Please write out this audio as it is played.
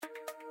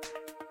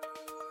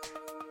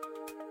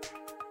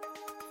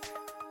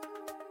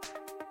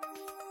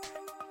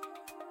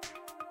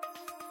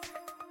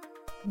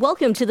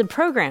Welcome to the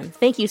program.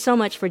 Thank you so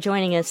much for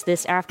joining us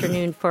this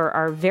afternoon for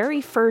our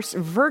very first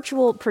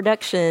virtual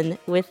production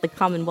with the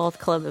Commonwealth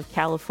Club of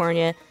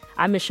California.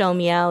 I'm Michelle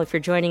Meow. If you're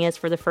joining us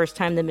for the first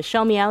time, the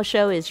Michelle Meow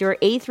Show is your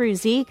A through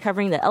Z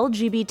covering the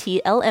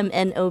LGBT,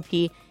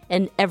 LMNOP,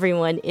 and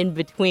everyone in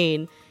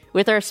between.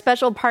 With our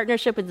special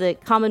partnership with the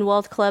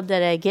Commonwealth Club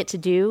that I get to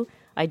do,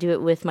 I do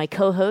it with my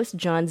co-host,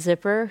 John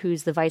Zipper,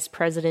 who's the Vice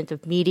President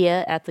of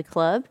Media at the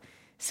club.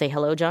 Say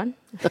hello, John.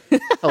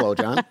 Hello,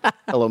 John.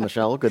 Hello,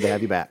 Michelle. Good to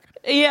have you back.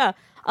 Yeah.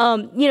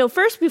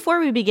 First, before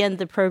we begin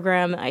the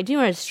program, I do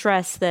want to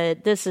stress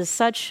that this is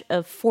such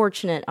a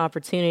fortunate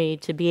opportunity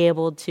to be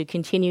able to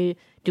continue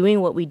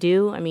doing what we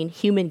do. I mean,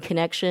 human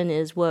connection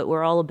is what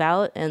we're all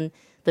about, and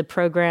the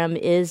program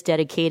is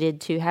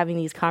dedicated to having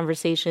these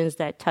conversations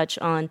that touch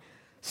on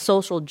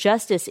social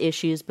justice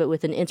issues, but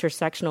with an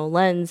intersectional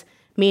lens,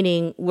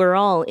 meaning we're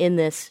all in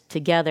this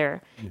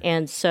together.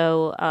 And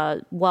so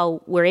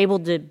while we're able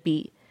to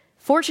be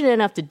fortunate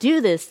enough to do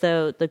this,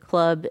 though, the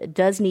club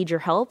does need your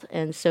help.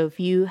 And so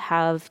if you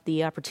have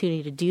the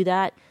opportunity to do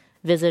that,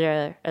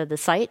 visit the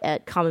site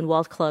at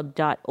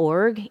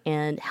commonwealthclub.org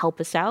and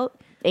help us out.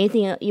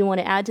 Anything you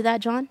want to add to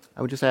that, John?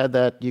 I would just add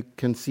that you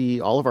can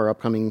see all of our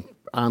upcoming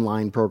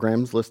online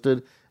programs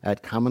listed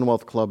at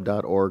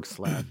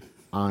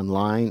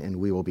commonwealthclub.org/online, and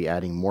we will be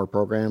adding more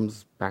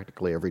programs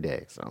practically every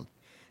day.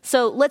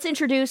 So let's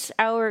introduce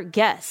our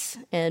guest,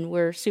 and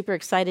we're super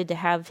excited to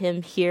have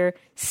him here,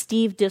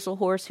 Steve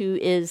Disselhorst, who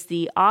is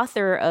the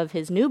author of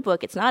his new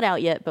book. It's not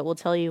out yet, but we'll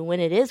tell you when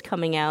it is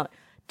coming out,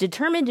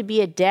 Determined to be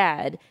a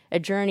Dad, a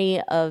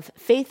journey of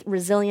faith,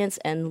 resilience,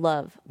 and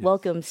love. Yes.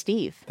 Welcome,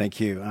 Steve.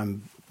 Thank you.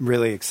 I'm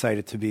really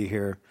excited to be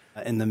here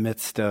in the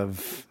midst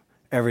of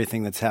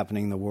everything that's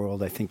happening in the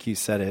world. I think you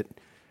said it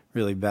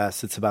really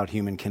best. It's about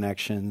human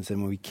connections,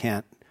 and we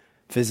can't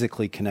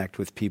physically connect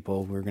with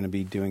people. We're going to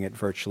be doing it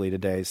virtually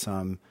today, so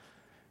I'm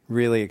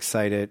really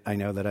excited. I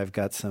know that I've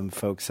got some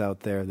folks out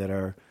there that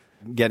are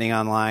getting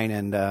online,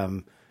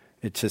 and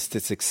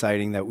it's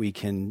exciting that we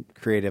can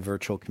create a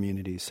virtual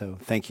community. So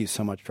thank you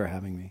so much for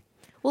having me.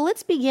 Well,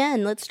 let's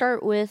begin. Let's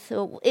start with,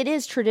 it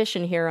is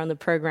tradition here on the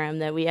program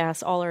that we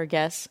ask all our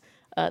guests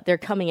their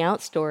coming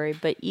out story,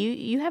 but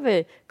you have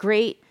a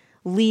great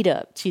lead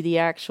up to the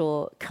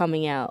actual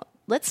coming out.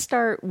 Let's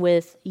start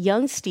with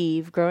young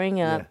Steve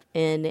growing up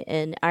in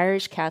an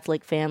Irish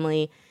Catholic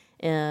family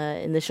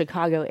in the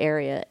Chicago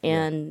area,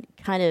 and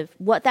kind of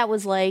what that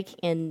was like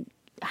and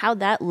how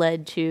that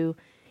led to,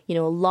 a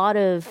lot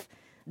of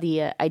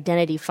the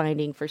identity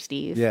finding for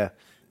Steve. Yeah.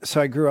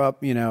 So I grew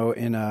up,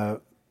 I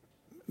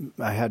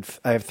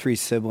have three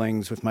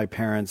siblings with my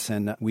parents,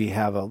 and we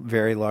have a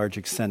very large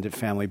extended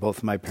family. Both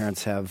of my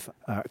parents have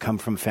come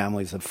from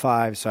families of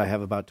 5, so I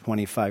have about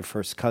 25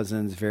 first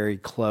cousins, very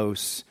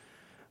close.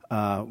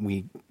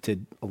 We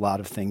did a lot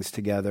of things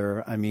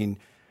together. I mean,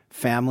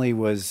 family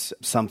was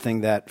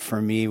something that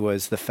for me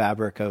was the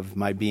fabric of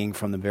my being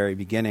from the very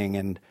beginning.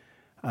 And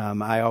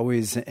I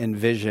always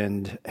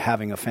envisioned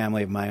having a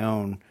family of my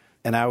own.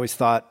 And I always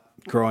thought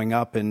growing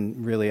up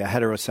in really a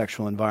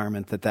heterosexual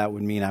environment that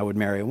would mean I would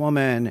marry a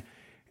woman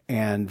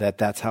and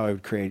that's how I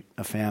would create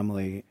a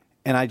family.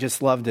 And I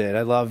just loved it.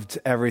 I loved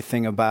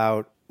everything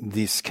about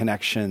these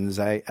connections.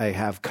 I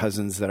have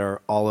cousins that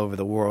are all over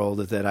the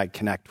world that I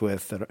connect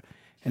with,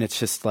 and it's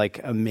just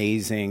like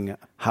amazing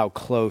how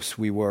close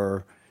we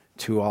were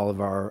to all of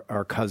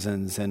our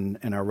cousins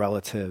and our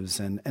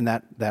relatives. And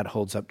that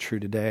holds up true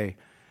today.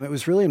 It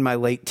was really in my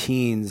late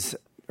teens,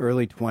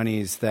 early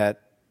 20s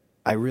that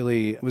I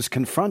really was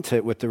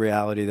confronted with the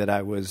reality that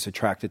I was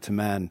attracted to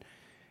men.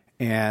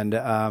 And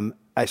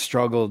I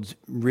struggled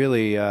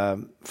really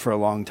for a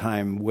long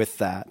time with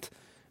that,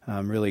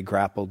 really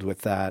grappled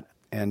with that.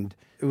 And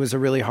it was a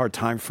really hard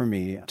time for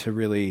me to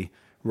really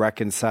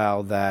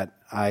reconcile that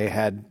I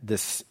had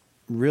this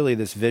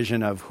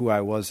vision of who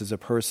I was as a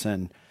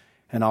person,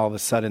 and all of a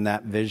sudden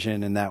that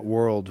vision and that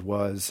world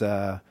was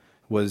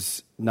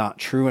not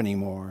true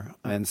anymore.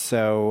 And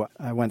so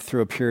I went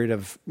through a period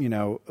of,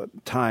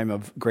 time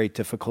of great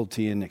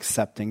difficulty in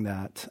accepting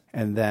that.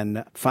 And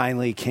then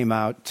finally came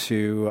out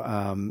to,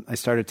 I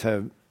started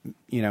to,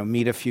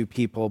 meet a few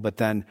people, but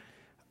then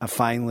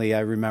finally I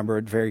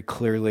remembered very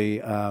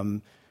clearly,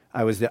 I'm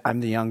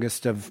the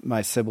youngest of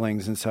my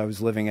siblings, and so I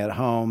was living at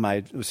home.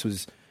 This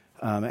was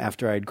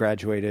after I'd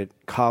graduated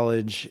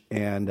college,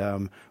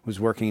 and was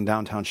working in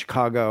downtown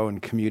Chicago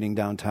and commuting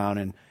downtown.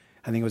 And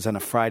I think it was on a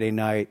Friday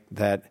night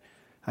that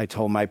I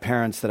told my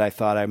parents that I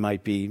thought I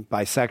might be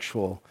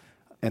bisexual.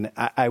 And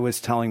I was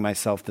telling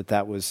myself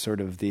that was sort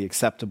of the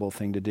acceptable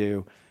thing to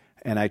do.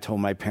 And I told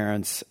my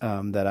parents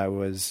that I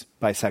was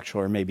bisexual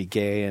or maybe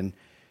gay. And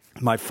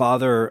my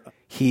father,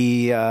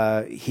 he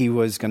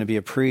was going to be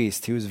a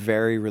priest. He was a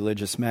very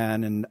religious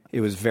man, and it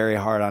was very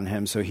hard on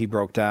him. So he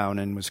broke down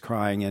and was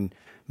crying. And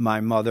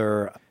my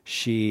mother,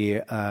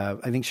 I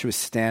think she was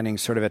standing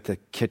sort of at the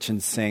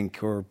kitchen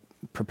sink or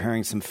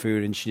preparing some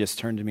food, and she just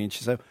turned to me and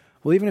she said,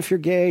 "Well, even if you're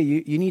gay,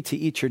 you need to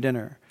eat your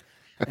dinner."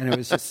 And it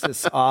was just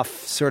this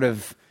off sort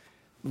of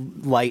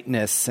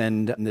lightness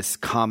and this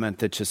comment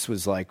that just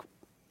was like,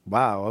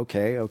 wow,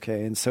 okay.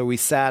 And so we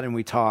sat and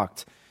we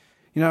talked.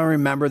 I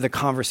remember the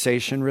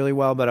conversation really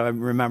well, but I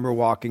remember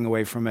walking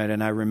away from it,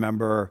 and I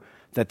remember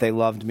that they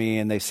loved me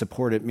and they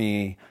supported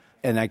me,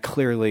 and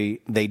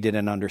they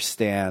didn't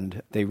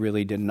understand. They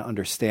really didn't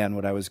understand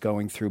what I was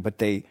going through, but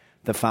the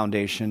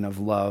foundation of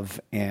love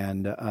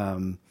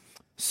and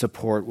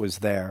support was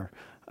there.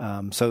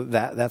 So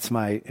that's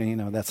my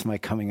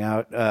coming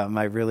out,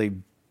 my really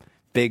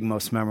big,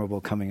 most memorable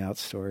coming out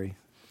story.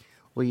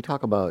 Well, you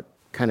talk about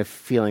kind of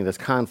feeling this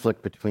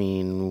conflict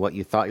between what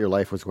you thought your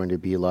life was going to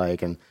be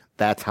like, and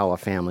that's how a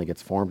family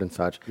gets formed and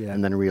such,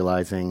 and then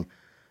realizing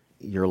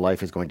your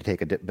life is going to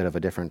take a bit of a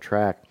different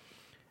track.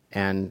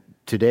 And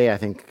today, I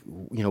think,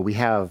 we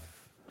have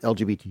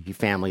LGBT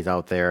families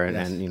out there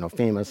and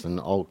famous and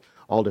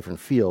all different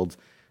fields,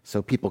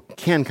 so people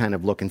can kind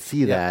of look and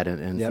see that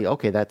and see,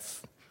 okay,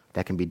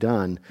 that can be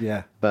done.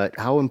 Yeah. But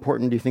how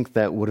important do you think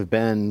that would have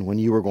been when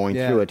you were going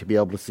through it to be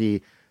able to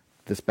see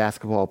this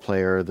basketball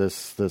player,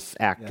 this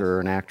actor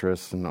and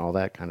actress and all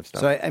that kind of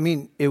stuff? So,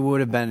 it would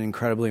have been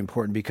incredibly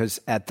important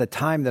because at the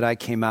time that I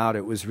came out,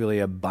 it was really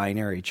a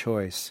binary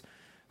choice.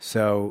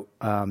 So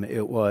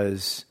it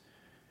was,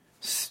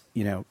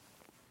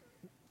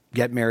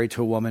 get married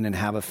to a woman and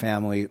have a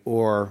family,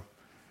 or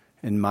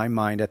in my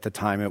mind at the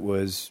time, it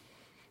was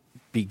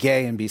be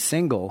gay and be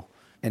single.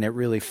 And it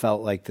really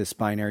felt like this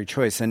binary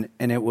choice. And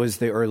it was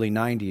the early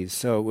 90s.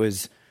 So it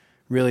was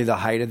really the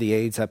height of the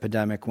AIDS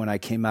epidemic when I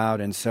came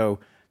out. And so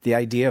the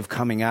idea of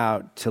coming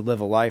out to live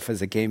a life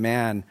as a gay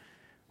man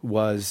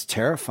was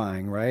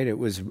terrifying, right? It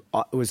was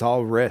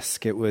all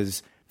risk. It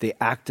was the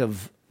act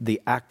of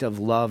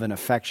love and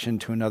affection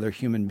to another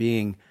human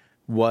being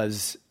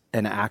was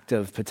an act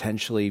of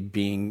potentially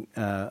being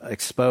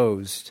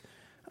exposed.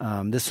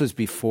 This was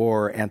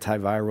before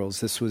antivirals.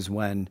 This was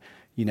when,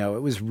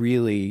 it was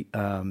really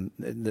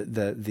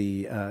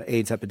the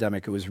AIDS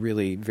epidemic. It was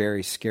really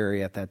very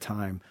scary at that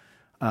time.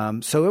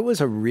 So it was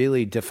a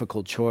really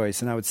difficult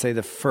choice. And I would say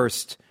the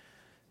first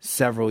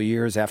several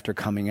years after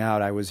coming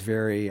out, I was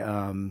very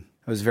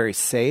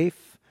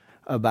safe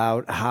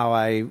about how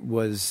I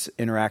was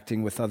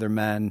interacting with other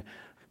men.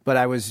 But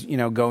I was,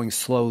 going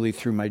slowly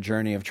through my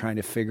journey of trying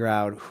to figure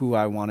out who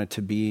I wanted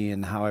to be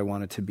and how I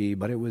wanted to be.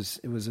 But it was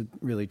a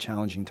really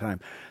challenging time.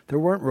 There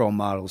weren't role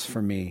models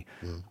for me.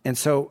 And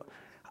so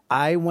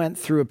I went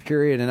through a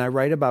period, and I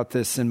write about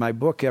this in my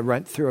book, I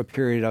went through a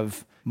period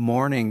of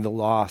mourning the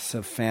loss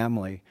of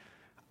family.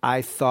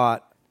 I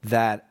thought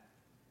that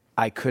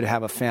I could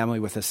have a family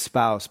with a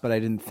spouse, but I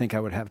didn't think I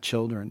would have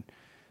children.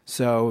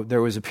 So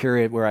there was a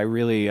period where I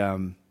really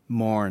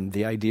mourned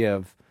the idea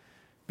of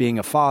being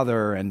a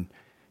father, and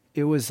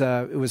it was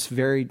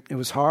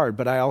hard.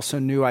 But I also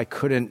knew I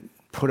couldn't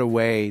put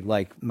away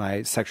like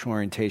my sexual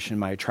orientation,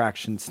 my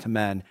attractions to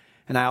men,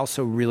 and I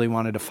also really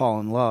wanted to fall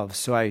in love.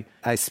 So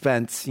I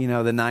spent the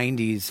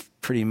 90s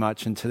pretty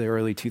much into the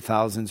early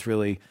 2000s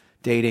really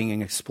dating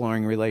and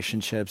exploring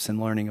relationships and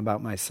learning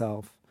about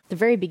myself. The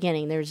very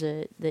beginning, there's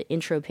the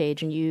intro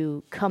page, and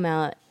you come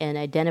out and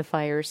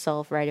identify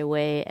yourself right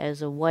away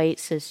as a white,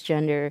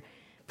 cisgender,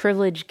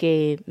 privileged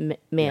gay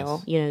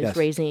male, who's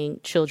raising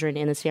children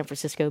in the San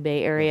Francisco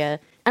Bay Area.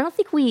 I don't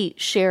think we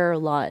share a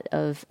lot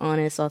of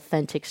honest,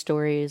 authentic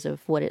stories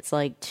of what it's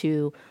like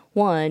to,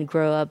 one,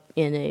 grow up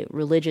in a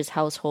religious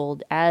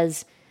household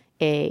as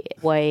a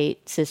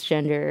white,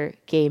 cisgender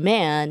gay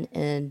man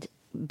and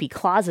be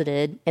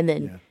closeted, and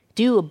then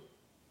do a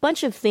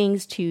bunch of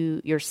things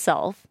to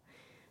yourself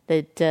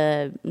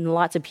that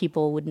lots of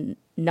people would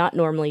not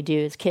normally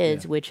do as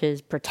kids, which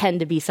is pretend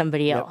to be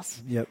somebody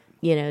else.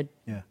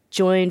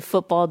 Join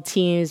football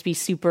teams, be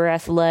super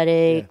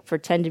athletic,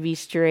 pretend to be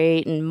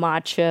straight and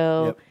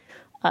macho.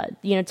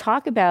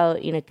 Talk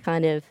about,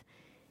 kind of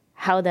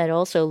how that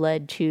also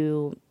led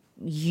to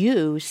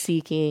you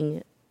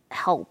seeking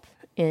help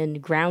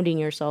and grounding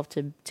yourself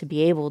to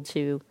be able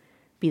to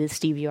be the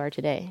Steve you are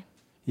today.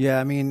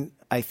 Yeah,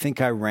 I think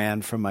I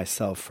ran from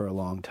myself for a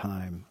long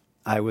time.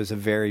 I was a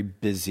very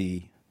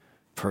busy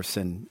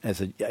person.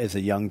 As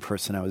a young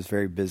person, I was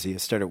very busy. I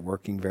started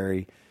working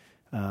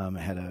I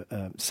had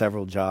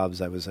several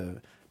jobs. I was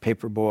a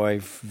paper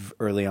boy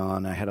early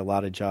on. I had a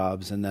lot of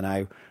jobs, and then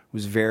I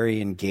was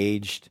very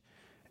engaged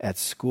at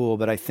school.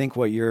 But I think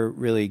what you're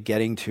really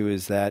getting to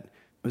is that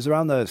it was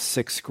around the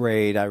 6th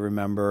grade. I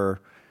remember,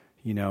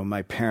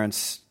 my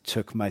parents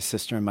took my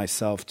sister and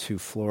myself to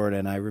Florida,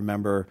 and I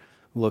remember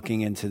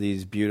looking into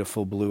these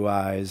beautiful blue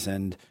eyes,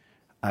 and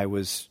I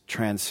was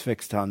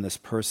transfixed on this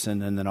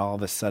person, and then all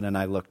of a sudden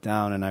I looked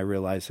down and I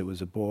realized it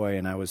was a boy,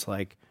 and I was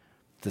like,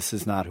 this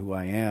is not who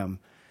I am.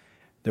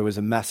 There was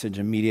a message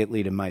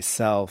immediately to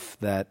myself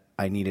that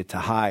I needed to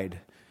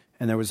hide.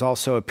 And there was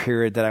also a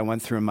period that I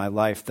went through in my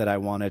life that I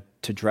wanted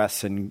to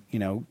dress and,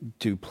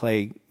 do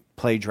play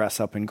dress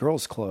up in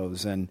girls'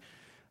 clothes. And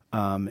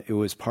it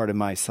was part of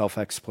my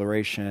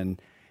self-exploration.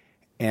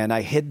 And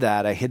I hid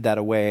that. I hid that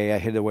away. I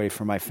hid it away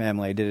from my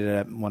family. I did it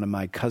at one of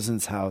my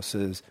cousin's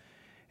houses.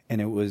 And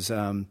it was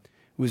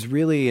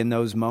really in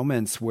those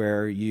moments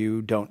where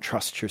you don't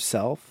trust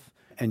yourself,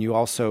 and you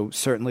also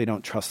certainly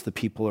don't trust the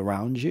people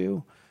around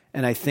you.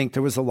 And I think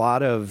there was a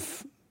lot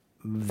of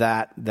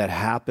that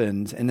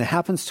happened, and it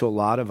happens to a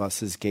lot of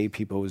us as gay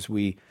people,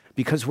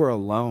 because we're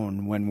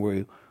alone when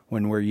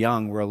we're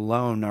young, we're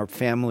alone. Our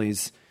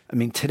families, I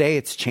mean, today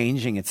it's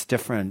changing, it's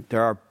different.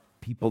 There are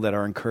people that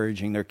are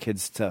encouraging their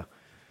kids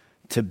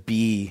to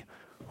be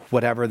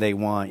whatever they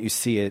want. You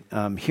see it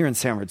here in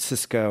San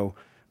Francisco,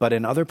 but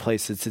in other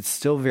places, it's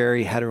still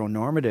very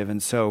heteronormative.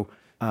 And so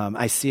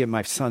I see it,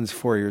 my son's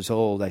 4 years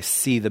old, I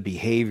see the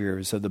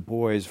behaviors of the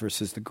boys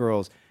versus the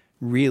girls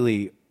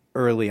really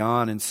early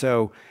on. And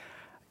so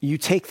you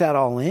take that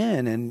all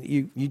in, and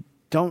you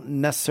don't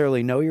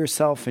necessarily know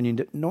yourself, and you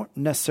don't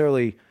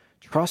necessarily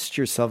trust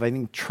yourself. I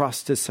think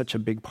trust is such a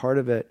big part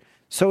of it.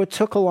 So it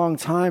took a long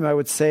time. I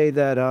would say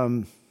that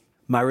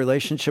my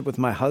relationship with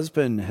my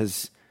husband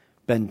has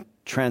been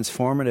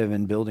transformative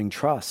in building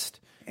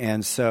trust.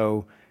 And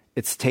so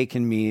it's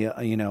taken me,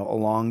 a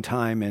long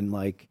time,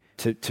 and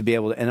to be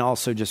able to, and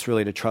also just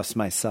really to trust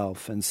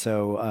myself. And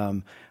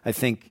so I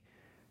think,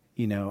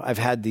 I've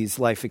had these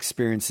life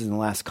experiences in the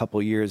last couple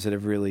of years that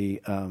have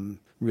really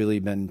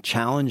been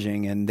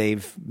challenging, and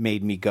they've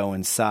made me go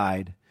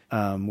inside.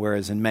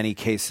 Whereas in many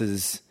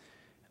cases,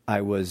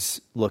 I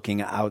was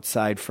looking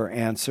outside for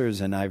answers,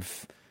 and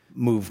I've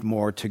moved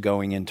more to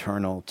going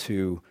internal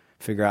to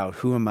figure out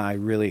who am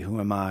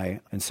I?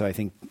 And so I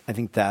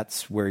think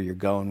that's where you're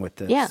going with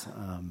this. Yeah.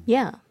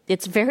 Yeah.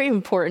 It's very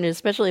important,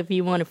 especially if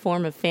you want to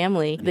form a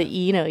family, that,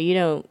 you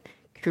don't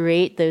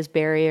create those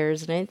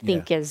barriers. And I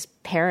think as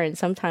parents,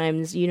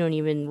 sometimes you don't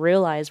even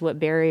realize what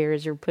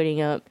barriers you're putting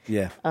up,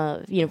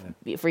 for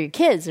your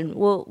kids. And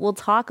we'll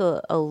talk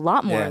a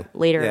lot more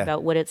later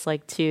about what it's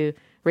like to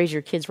raise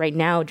your kids right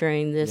now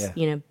during this,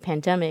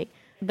 pandemic.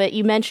 But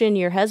you mentioned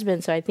your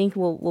husband, so I think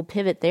we'll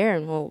pivot there,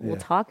 and we'll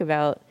talk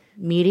about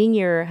meeting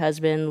your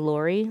husband,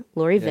 Lori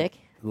Vick.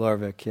 Laura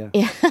Vick, yeah.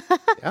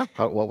 Yeah.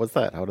 What was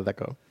that? How did that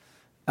go?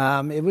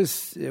 It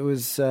was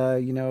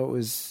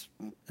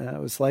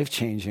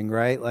life-changing,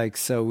 right?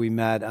 So we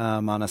met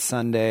on a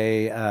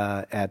Sunday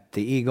at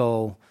the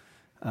Eagle,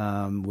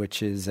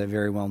 which is a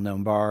very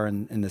well-known bar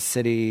in the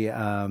city.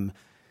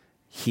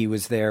 He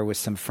was there with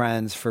some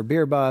friends for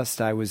Beer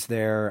Bust. I was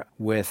there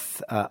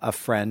with a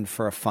friend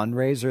for a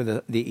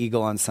fundraiser. The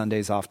Eagle on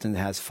Sundays often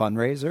has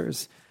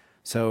fundraisers.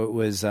 So it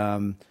was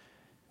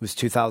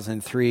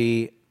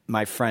 2003.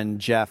 My friend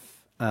Jeff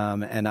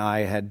and I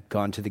had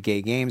gone to the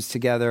Gay Games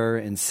together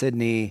in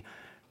Sydney.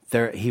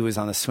 He was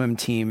on the swim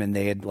team, and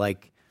they had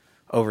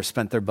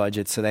overspent their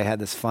budget, so they had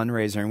this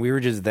fundraiser, and we were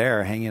just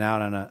there hanging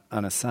out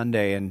on a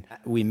Sunday, and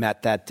we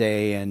met that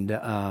day, and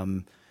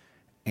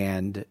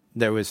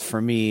there was,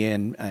 for me,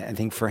 and I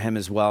think for him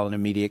as well, an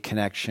immediate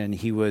connection.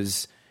 He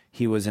was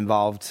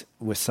involved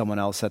with someone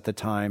else at the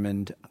time,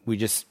 and we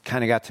just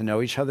kind of got to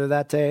know each other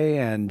that day,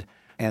 and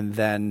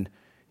then,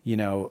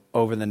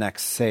 over the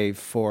next, say,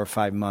 4 or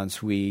 5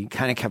 months, we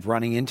kind of kept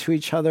running into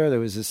each other. There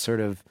was this sort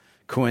of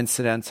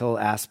coincidental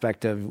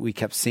aspect of we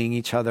kept seeing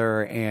each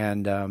other,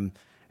 and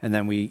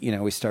then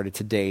we started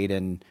to date,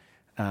 and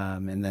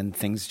then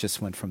things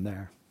just went from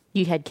there.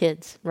 You had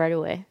kids right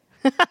away.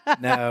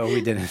 No,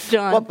 we didn't.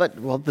 John.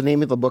 Well, the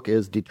name of the book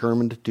is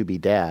Determined to be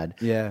Dad.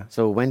 Yeah.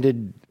 So when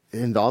did,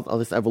 in all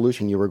this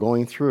evolution you were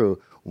going through,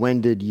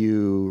 when did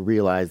you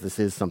realize this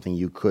is something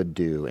you could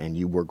do and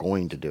you were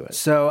going to do it?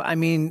 So I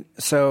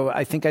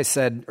think I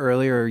said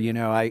earlier,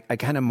 I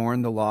kind of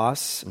mourned the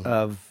loss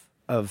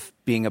of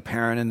being a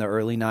parent in the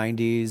early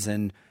 90s,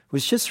 and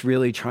was just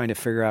really trying to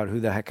figure out who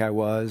the heck I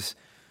was.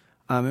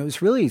 It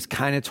was really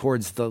kind of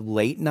towards the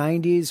late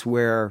 90s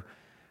where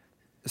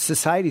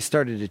society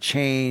started to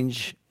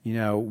change.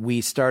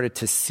 We started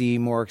to see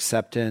more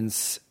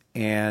acceptance,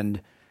 and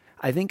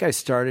I think I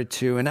started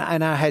to, and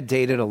I had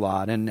dated a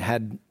lot and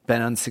had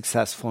been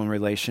unsuccessful in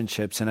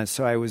relationships, and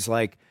so I was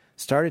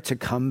started to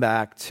come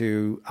back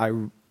to I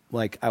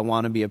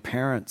want to be a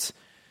parent.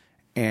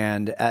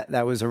 And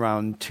that was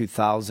around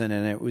 2000,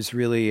 and it was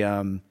really,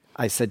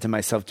 I said to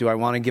myself, do I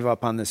want to give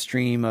up on this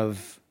dream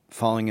of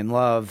falling in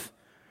love,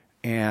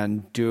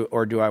 do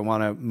I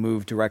want to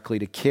move directly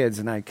to kids?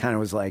 And I kind of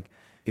was like,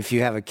 if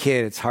you have a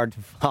kid, it's harder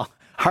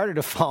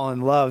to fall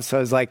in love. So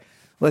I was like,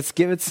 let's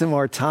give it some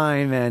more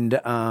time. And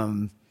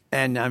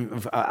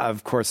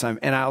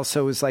I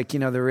also was like,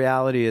 the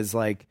reality is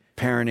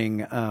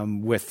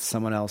parenting with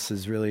someone else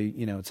is really,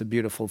 it's a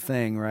beautiful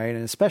thing, right?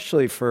 And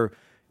especially for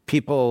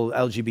people,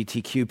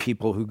 LGBTQ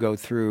people who go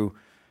through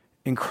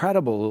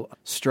incredible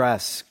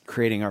stress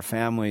creating our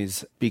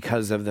families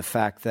because of the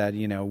fact that,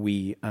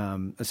 we,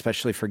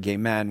 especially for gay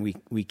men,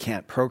 we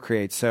can't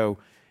procreate. So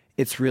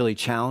it's really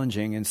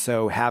challenging. And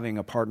so having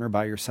a partner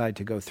by your side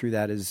to go through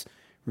that is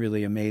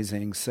really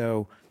amazing.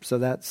 So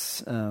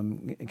that's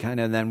kind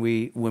of then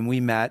when we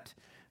met,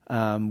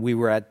 we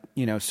were at,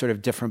 sort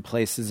of different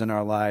places in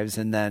our lives.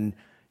 And then,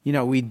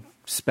 we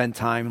spent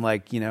time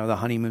the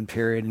honeymoon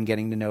period and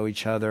getting to know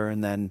each other,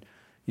 and then,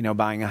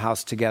 buying a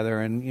house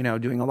together and,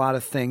 doing a lot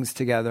of things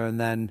together. And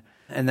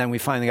then we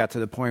finally got to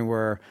the point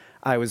where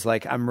I was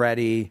like, I'm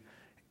ready.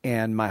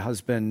 And my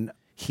husband,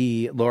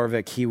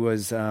 Lorvik, he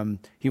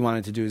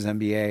wanted to do his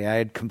MBA. I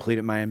had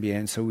completed my MBA,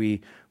 and so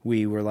we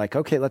were like,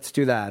 okay, let's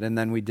do that. And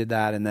then we did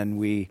that, and then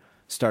we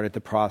started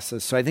the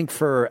process. So I think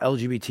for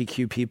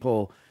LGBTQ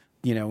people,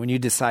 when you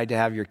decide to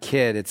have your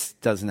kid, it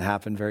doesn't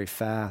happen very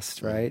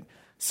fast, right?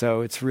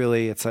 So it's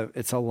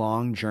a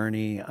long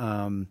journey.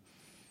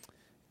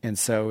 And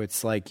so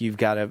it's like you've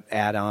got to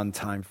add on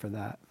time for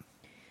that.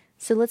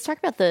 So let's talk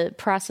about the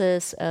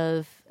process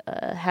of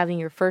having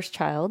your first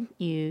child.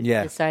 You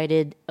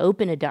decided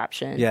open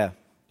adoption. Yeah.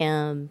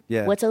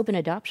 What's open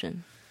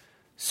adoption?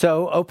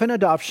 So open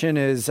adoption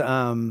is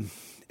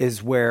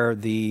where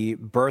the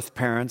birth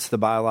parents, the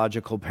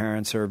biological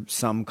parents, or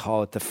some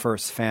call it the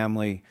first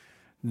family,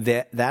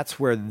 that's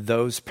where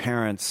those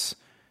parents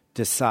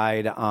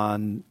decide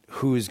on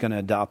who's going to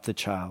adopt the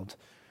child.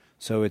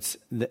 So it's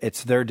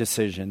their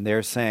decision.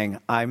 They're saying,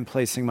 I'm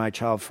placing my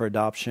child for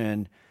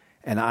adoption,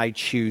 and I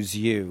choose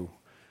you.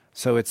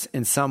 So it's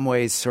in some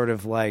ways sort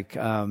of like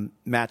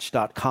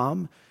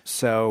Match.com.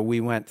 So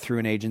we went through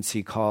an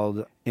agency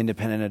called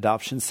Independent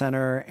Adoption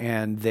Center,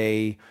 and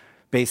they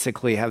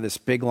basically have this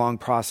big, long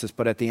process.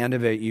 But at the end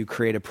of it, you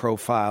create a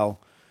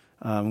profile.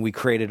 We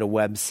created a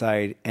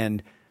website,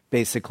 and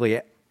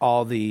basically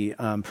all the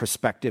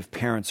prospective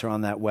parents are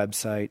on that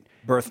website.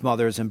 Birth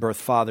mothers and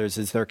birth fathers,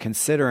 as they're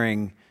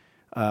considering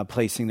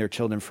placing their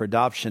children for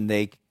adoption,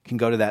 they can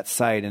go to that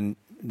site and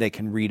they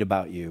can read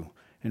about you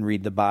and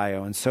read the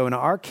bio. And so in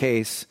our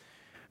case,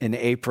 in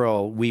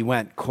April, we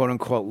went, quote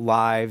unquote,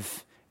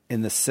 live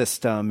in the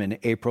system in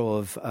April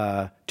of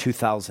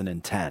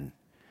 2010,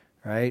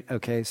 right?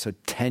 Okay, so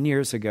 10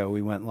 years ago,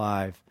 we went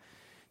live.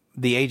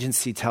 The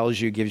agency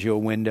gives you a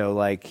window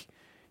like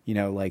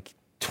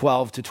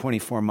 12 to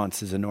 24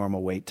 months is a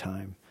normal wait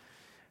time.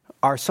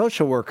 Our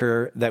social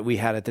worker that we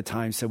had at the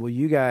time said, well,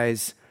 you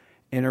guys,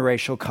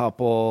 interracial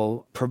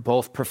couple,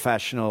 both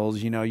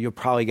professionals, you'll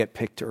probably get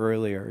picked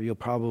earlier. You'll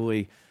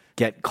probably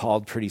get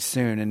called pretty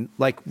soon. And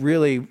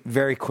really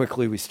very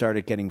quickly, we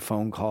started getting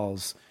phone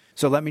calls.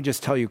 So let me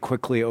just tell you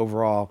quickly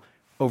overall,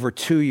 over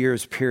 2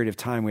 years period of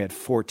time, we had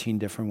 14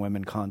 different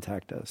women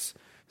contact us.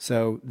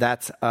 So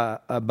that's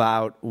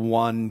about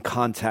one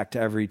contact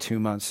every 2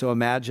 months. So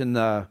imagine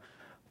the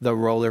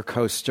roller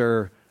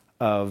coaster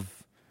of,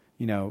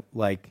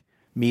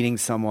 meeting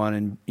someone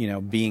and,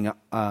 being,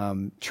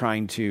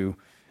 trying to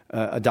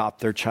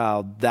adopt their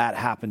child. That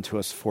happened to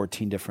us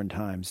 14 different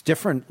times.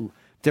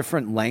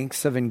 Different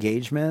lengths of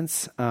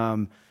engagements,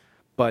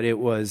 but it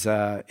was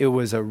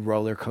a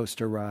roller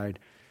coaster ride.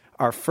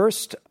 Our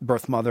first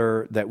birth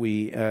mother that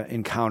we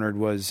encountered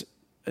was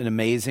an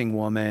amazing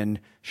woman.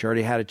 She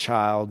already had a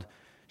child.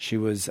 She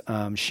was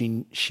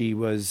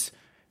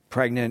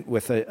pregnant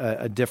with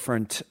a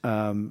different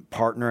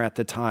partner at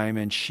the time,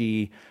 and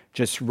she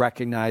just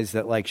recognized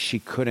that she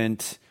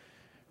couldn't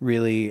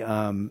really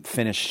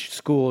finish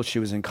school. She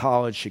was in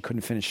college. She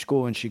couldn't finish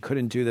school, and she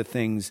couldn't do the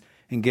things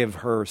and give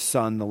her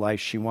son the life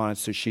she wanted.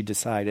 So she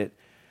decided.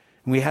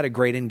 And we had a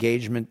great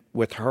engagement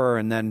with her,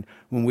 and then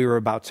when we were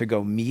about to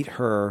go meet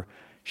her,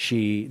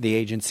 the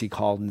agency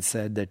called and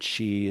said that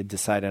she had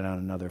decided on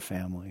another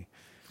family.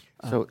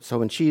 So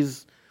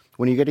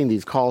when you're getting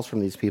these calls from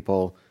these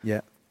people,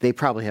 they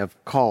probably have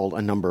called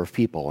a number of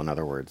people, in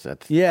other words.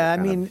 It's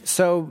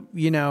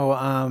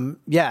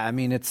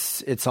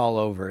all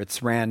over.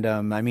 It's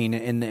random. I mean,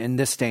 in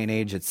this day and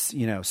age, it's,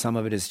 some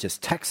of it is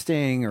just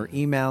texting or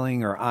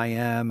emailing or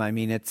IM. I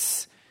mean,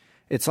 it's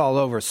all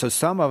over. So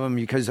some of them,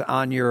 because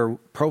on your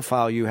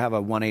profile, you have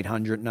a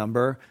 1-800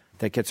 number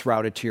that gets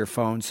routed to your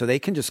phone, so they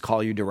can just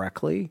call you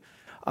directly.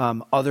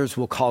 Others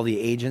will call the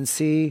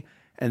agency,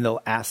 and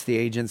they'll ask the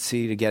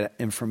agency to get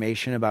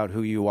information about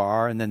who you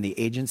are, and then the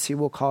agency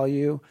will call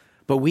you.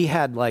 But we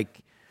had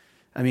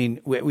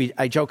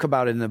I joke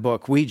about it in the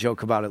book. We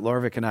joke about it,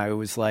 Lorvik and I. It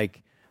was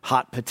like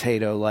hot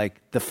potato.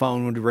 Like the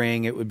phone would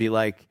ring. It would be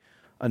like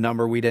a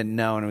number we didn't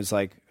know, and it was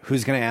like,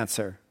 who's going to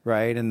answer,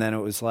 right? And then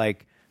it was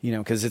like,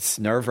 because it's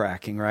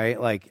nerve-wracking,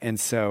 right? And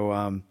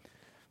so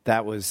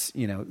that was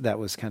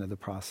kind of the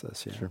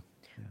process. Yeah. Sure.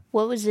 Yeah.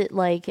 What was it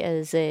like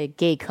as a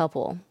gay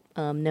couple?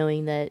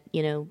 Knowing that,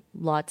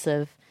 lots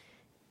of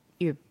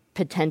your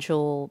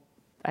potential,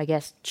 I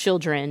guess,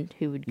 children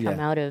who would come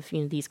out of,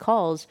 these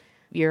calls,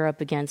 you're up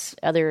against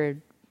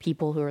other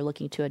people who are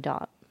looking to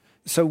adopt.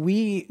 So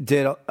we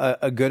did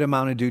a good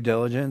amount of due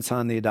diligence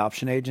on the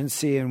adoption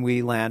agency, and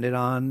we landed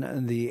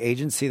on the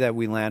agency that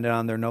we landed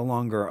on. They're no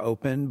longer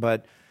open,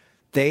 but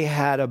they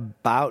had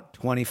about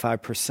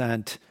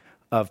 25%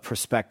 of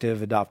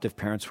prospective adoptive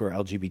parents who are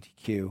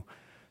LGBTQ.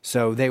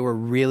 So they were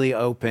really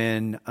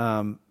open.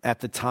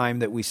 At the time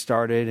that we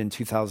started in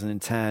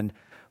 2010,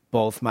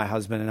 both my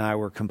husband and I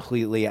were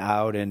completely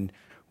out, and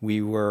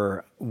we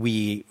were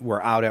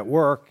out at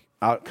work,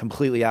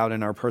 completely out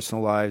in our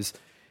personal lives,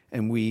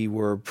 and we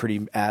were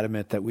pretty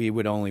adamant that we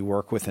would only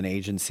work with an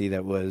agency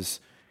that was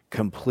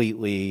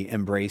completely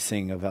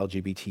embracing of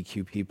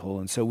LGBTQ people,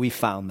 and so we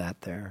found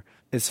that there.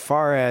 As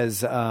far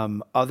as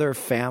other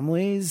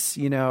families,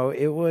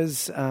 it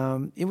was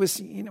hard.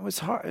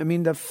 I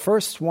mean, the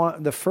first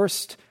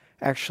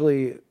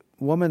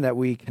woman that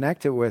we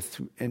connected with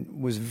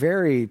and was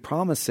very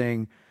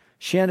promising,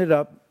 she ended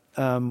up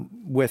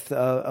with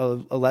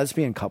a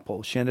lesbian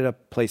couple. She ended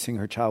up placing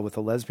her child with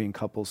a lesbian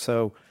couple.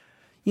 So,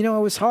 it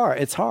was hard.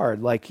 It's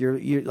hard. Like you're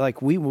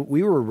like we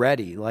were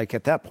ready. Like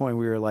at that point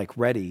we were like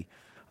ready.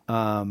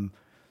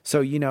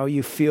 So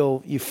you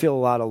feel a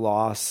lot of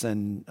loss,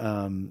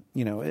 and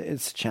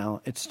it's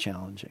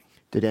challenging.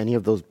 Did any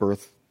of those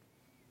birth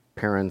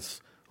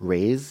parents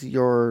raise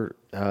the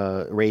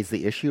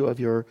issue of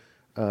your?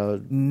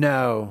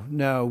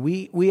 No.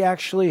 We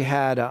actually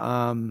had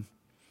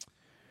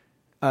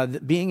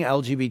being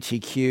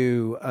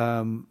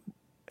LGBTQ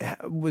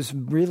was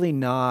really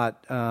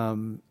not.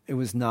 It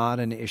was not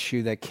an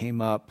issue that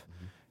came up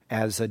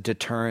as a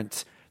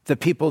deterrent. The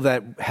people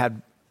that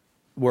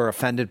were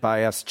offended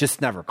by us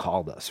just never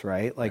called us,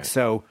 right? Like,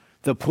 so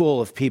the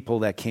pool of people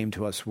that came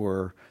to us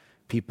were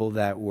people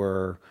that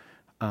were,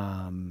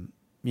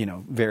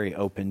 very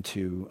open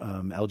to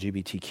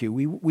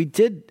LGBTQ. We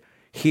did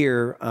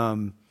hear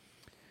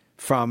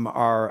from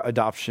our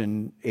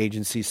adoption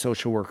agency,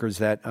 social workers,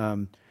 that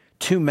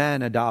 2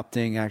 men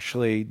adopting,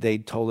 actually, they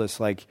told us,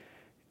 like,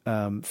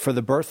 for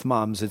the birth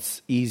moms,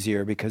 it's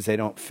easier because they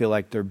don't feel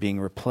like they're being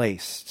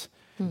replaced.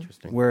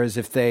 Interesting. Whereas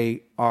if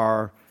they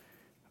are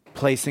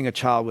placing a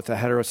child with a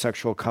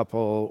heterosexual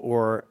couple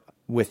or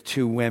with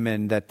 2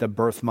 women, that the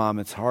birth mom,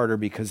 it's harder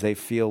because they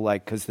feel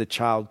like, because the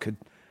child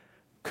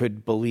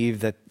could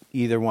believe that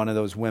either one of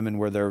those women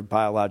were their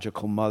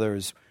biological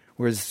mothers.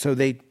 Whereas, so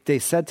they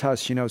said to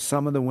us,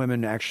 some of the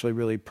women actually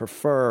really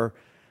prefer,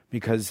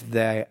 because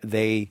their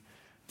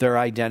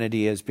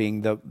identity as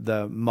being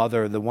the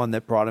mother, the one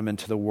that brought them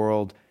into the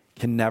world,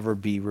 can never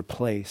be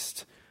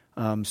replaced.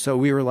 So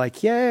we were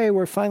like, yay,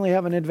 we're finally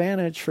having an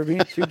advantage for being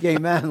 2 gay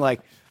men.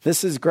 Like,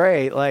 this is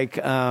great. Like,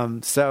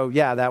 so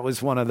yeah, that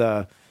was one of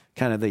the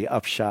kind of the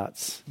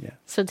upshots. Yeah.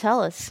 So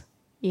tell us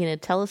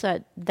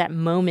at that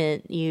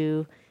moment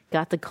you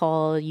got the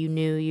call, you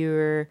knew you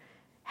were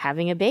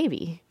having a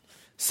baby.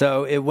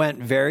 So it went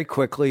very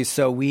quickly.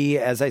 So we,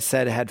 as I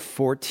said, had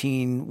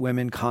 14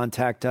 women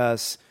contact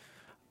us.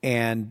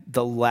 And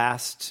the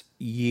last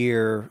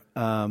year,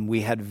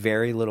 we had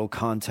very little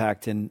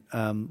contact, and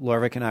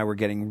Lorvik and I were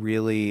getting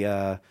really,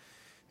 and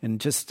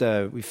just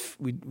we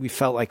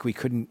felt like we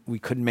couldn't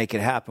make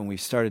it happen. We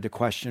started to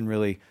question,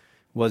 really,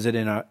 what is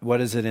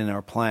it in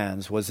our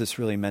plans? Was this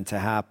really meant to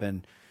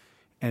happen?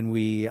 And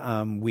we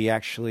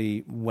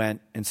actually went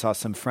and saw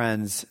some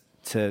friends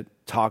to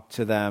talk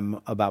to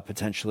them about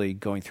potentially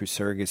going through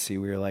surrogacy.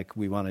 We were like,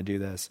 we want to do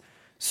this.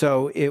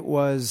 So it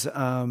was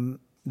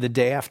the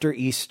day after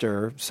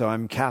Easter. So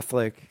I'm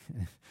Catholic,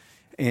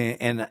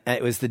 and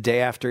it was the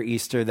day after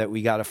Easter that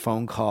we got a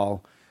phone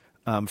call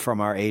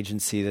from our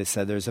agency. They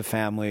said, there's a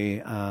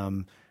family,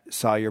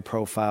 saw your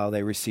profile.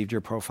 They received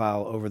your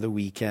profile over the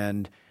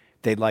weekend.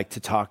 They'd like to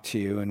talk to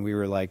you. And we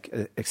were like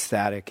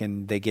ecstatic.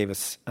 And they gave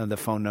us the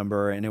phone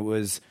number, and it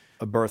was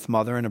a birth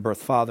mother and a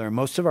birth father. And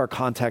most of our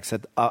contacts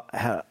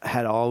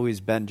had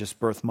always been just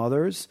birth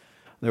mothers.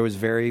 There was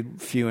very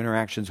few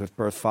interactions with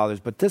birth fathers.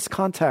 But this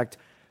contact,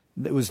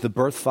 it was the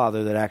birth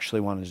father that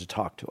actually wanted to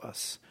talk to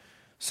us.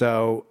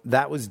 So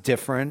that was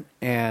different.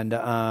 And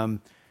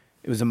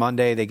it was a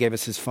Monday. They gave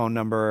us his phone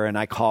number, and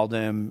I called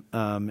him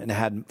and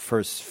had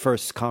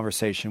first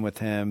conversation with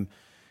him.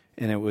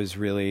 And it was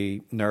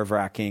really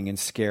nerve-wracking and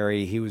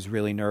scary. He was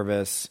really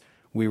nervous.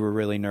 We were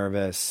really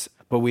nervous.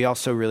 But we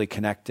also really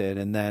connected.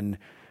 And then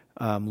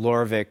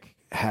Lorvik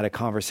had a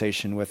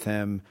conversation with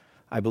him,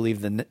 I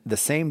believe the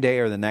same day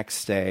or the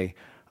next day.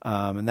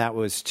 And that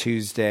was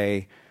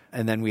Tuesday.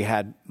 And then we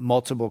had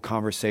multiple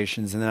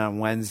conversations. And then on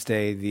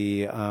Wednesday,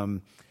 the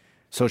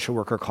social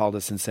worker called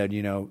us and said,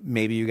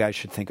 maybe you guys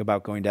should think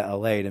about going to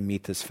LA to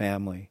meet this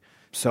family.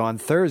 So on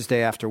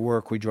Thursday after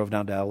work, we drove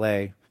down to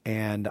LA.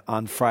 And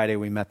on Friday,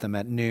 we met them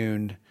at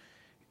noon.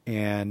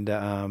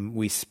 And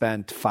we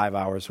spent 5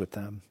 hours with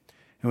them.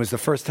 It was the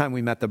first time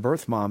we met the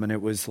birth mom. And it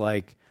was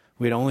like,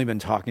 we'd only been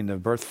talking to the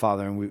birth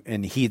father.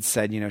 And he'd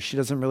said, she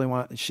doesn't really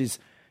want, she's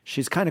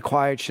kind of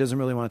quiet. She doesn't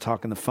really want to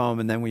talk on the phone.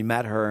 And then we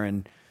met her,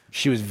 and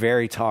she was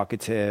very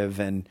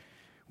talkative, and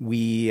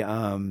we,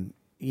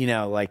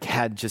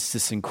 had just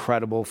this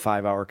incredible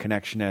 5-hour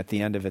connection. And at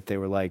the end of it, they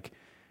were like,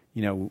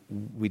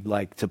 we'd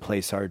like to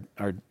place our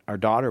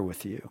daughter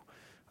with you.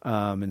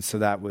 And so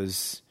that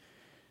was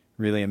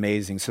really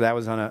amazing. So that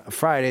was on a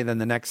Friday. Then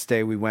the next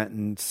day we went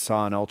and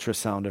saw an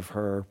ultrasound of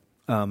her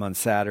on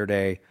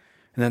Saturday.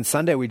 And then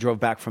Sunday we drove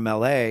back from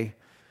LA,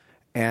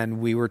 and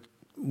we were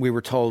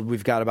told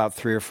we've got about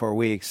 3 or 4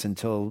 weeks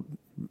until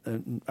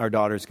our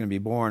daughter's going to be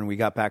born. We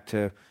got back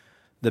to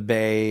the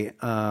Bay. It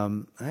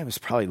was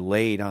probably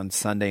late on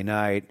Sunday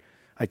night.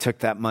 I took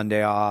that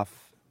Monday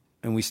off,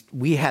 and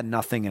we had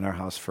nothing in our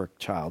house for a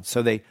child.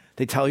 So they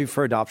tell you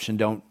for adoption,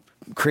 don't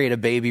create a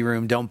baby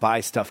room, don't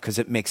buy stuff because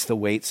it makes the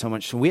wait so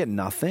much. So we had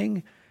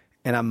nothing.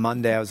 And on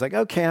Monday I was like,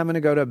 okay, I'm going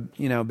to go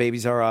to,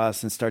 Babies R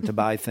Us and start to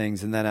buy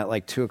things. And then at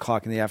like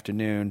 2:00 in the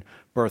afternoon,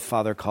 birth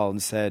father called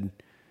and said,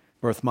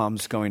 birth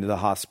mom's going to the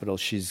hospital.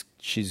 She's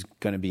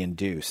going to be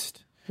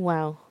induced.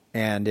 Wow.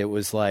 And it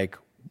was like,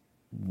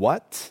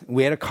 what?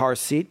 We had a car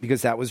seat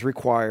because that was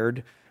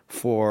required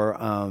for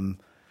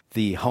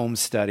the home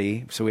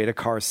study. So we had a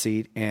car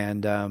seat,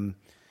 and I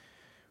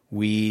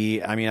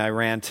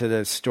ran to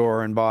the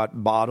store and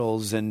bought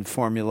bottles and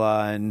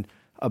formula and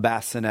a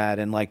bassinet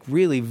and like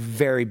really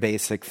very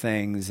basic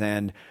things,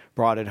 and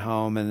brought it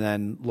home. And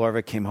then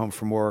Lorvik came home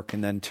from work,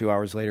 and then 2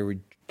 hours later we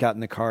got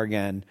in the car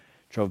again,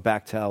 drove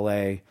back to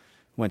LA,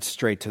 went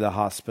straight to the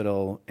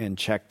hospital and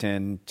checked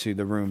in to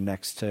the room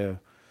next to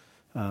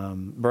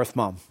birth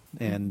mom.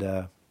 And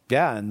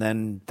and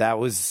then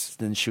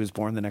then she was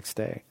born the next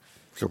day.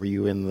 So were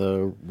you in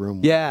the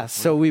room? Yeah,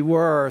 so we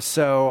were.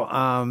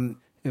 So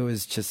it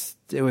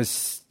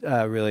was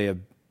really a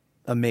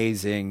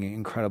amazing,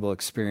 incredible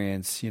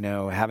experience,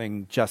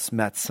 having just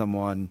met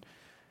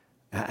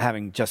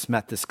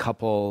this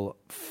couple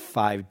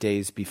 5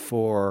 days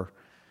before,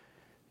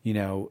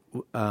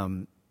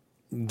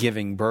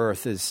 giving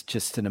birth is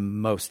just a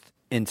most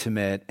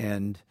intimate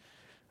and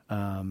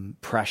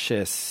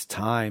precious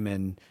time,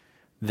 and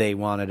they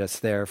wanted us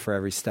there for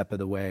every step of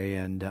the way.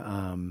 And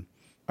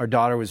our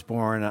daughter was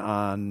born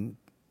on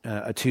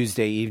a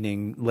Tuesday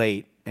evening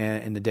late,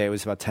 and the day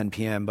was about 10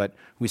 p.m., but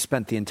we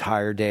spent the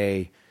entire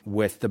day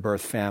with the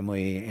birth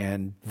family,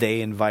 and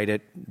they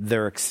invited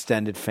their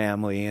extended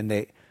family, and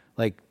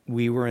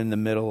we were in the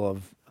middle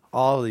of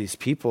all of these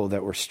people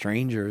that were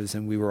strangers,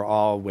 and we were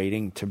all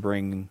waiting to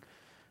bring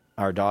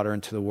our daughter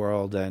into the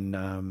world.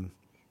 And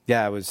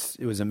it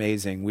was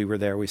amazing. We were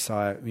there, we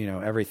saw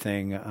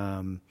everything.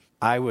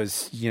 I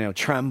was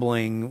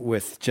trembling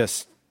with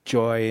just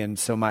joy, and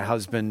so my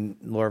husband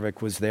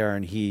Lorvik was there,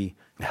 and he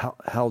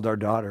held our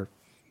daughter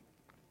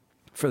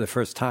for the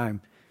first time.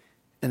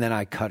 And then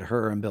I cut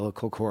her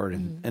umbilical cord,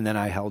 and then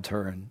I held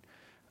her, and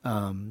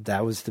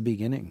that was the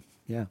beginning.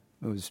 Yeah,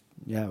 it was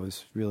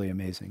really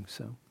amazing.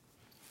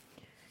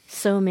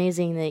 So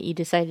amazing that you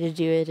decided to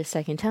do it a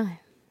second time.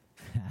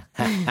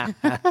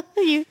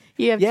 you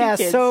have two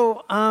kids.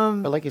 So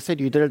but like you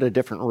said, you did it a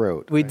different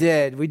route. We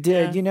did.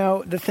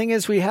 Yeah. The thing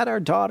is, we had our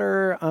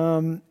daughter,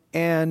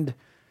 and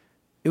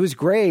it was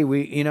great.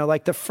 We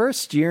the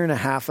first year and a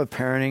half of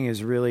parenting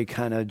is really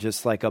kind of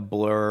just like a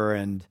blur,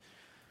 and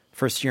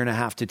first year and a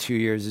half to 2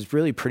 years is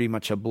really pretty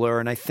much a blur.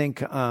 And I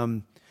think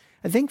I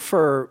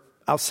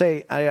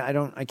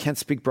can't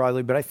speak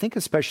broadly, but I think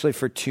especially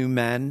for two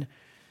men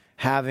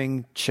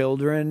having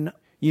children,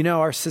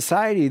 our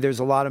society, there's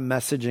a lot of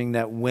messaging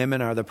that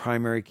women are the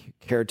primary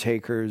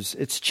caretakers.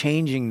 It's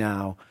changing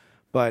now,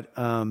 but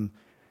my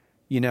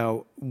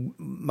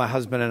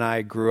husband and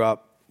I grew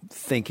up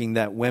thinking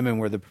that women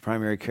were the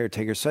primary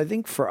caretakers. So I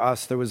think for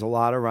us, there was a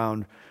lot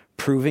around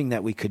proving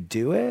that we could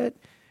do it.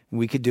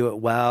 We could do it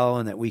well,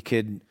 and that we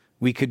could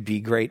be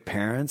great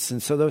parents.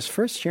 And so those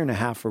first year and a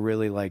half were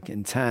really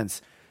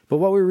intense. But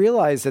what we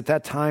realized at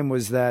that time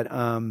was that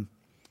a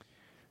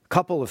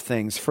couple of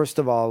things. First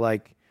of all,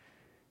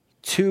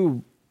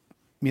 two,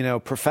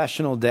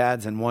 professional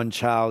dads and one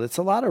child, it's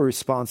a lot of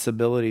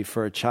responsibility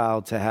for a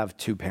child to have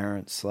two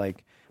parents.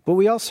 But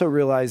we also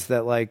realized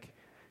that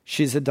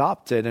she's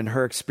adopted, and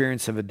her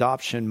experience of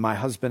adoption, my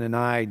husband and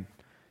I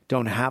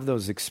don't have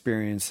those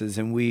experiences.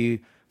 And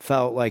we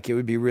felt like it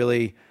would be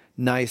really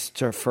nice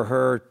for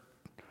her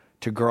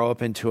to grow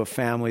up into a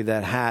family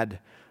that had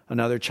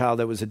another child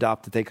that was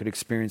adopted. They could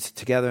experience it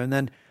together. And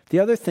then the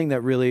other thing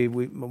that really,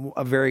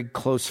 a very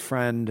close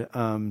friend,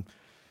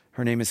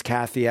 her name is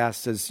Kathy,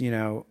 asked us,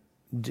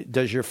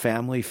 does your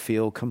family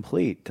feel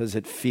complete? Does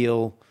it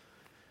feel...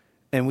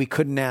 And we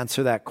couldn't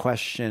answer that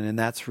question. And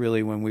that's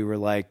really when we were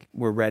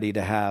we're ready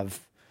to have,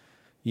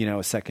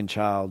 a second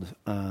child.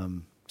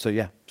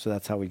 So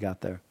that's how we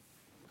got there.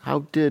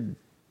 How did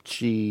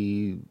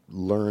she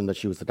learn that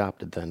she was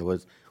adopted then?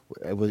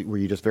 Were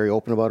you just very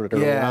open about it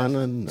early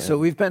on? So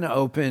we've been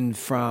open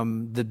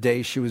from the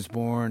day she was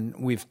born.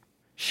 We've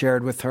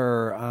shared with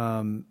her,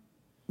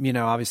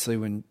 obviously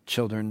when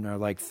children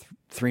are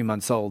 3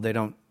 months old, they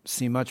don't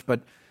see much,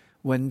 but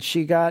when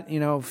she got,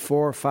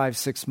 4, 5,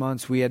 6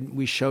 months,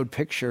 we showed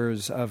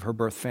pictures of her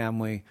birth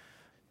family.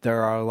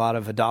 There are a lot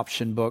of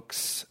adoption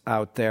books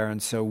out there,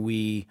 and so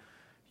we've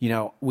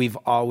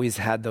always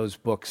had those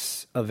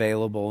books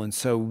available, and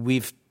so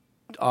we've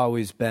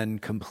always been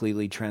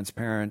completely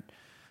transparent.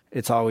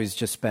 It's always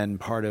just been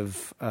part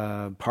of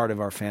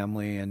our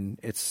family, and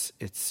it's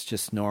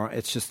just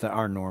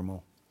our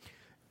normal.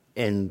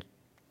 And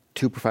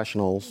two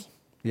professionals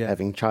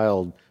having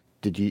child.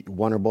 Did you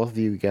one or both of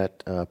you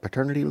get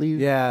paternity leave?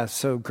 Yeah,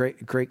 so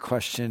great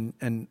question.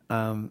 And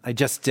I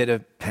just did a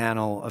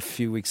panel a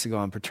few weeks ago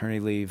on paternity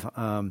leave.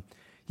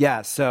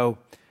 So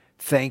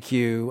thank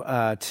you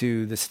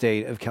to the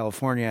state of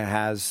California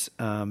has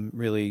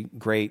really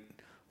great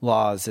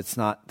laws. It's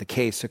not the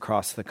case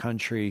across the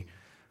country.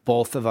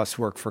 Both of us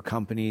work for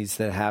companies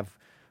that have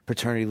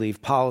paternity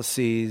leave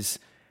policies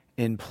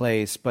in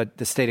place, but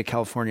the state of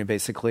California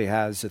basically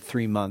has a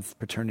 3-month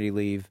paternity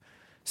leave.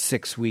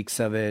 6 weeks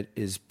of it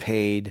is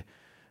paid,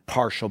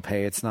 partial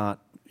pay. It's not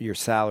your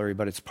salary,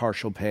 but it's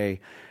partial pay.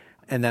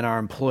 And then our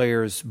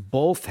employers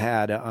both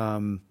had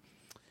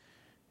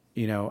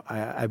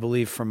I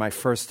believe for my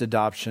first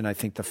adoption, I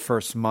think the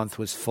first month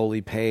was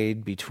fully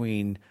paid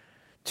between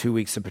 2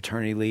 weeks of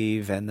paternity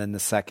leave, and then the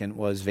second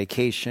was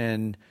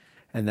vacation,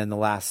 and then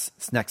the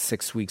next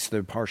 6 weeks,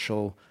 they're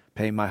partial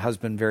pay. My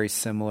husband, very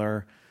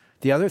similar.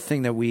 The other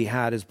thing that we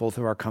had is both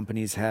of our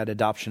companies had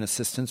adoption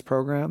assistance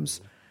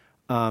programs,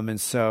 and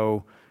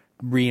so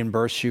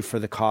reimburse you for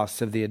the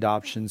cost of the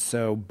adoption.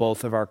 So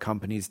both of our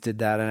companies did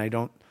that,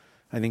 and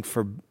I think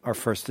for our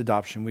first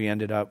adoption, we had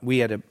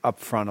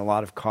upfront a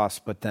lot of costs,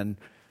 but then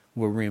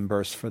we're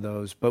reimbursed for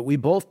those. But we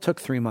both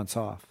took 3 months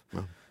off.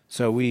 Wow.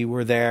 So we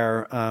were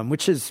there,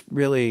 which is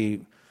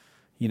really,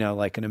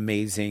 like an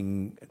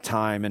amazing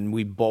time. And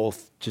we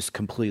both just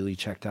completely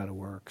checked out of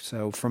work.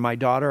 So for my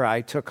daughter,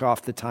 I took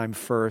off the time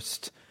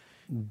first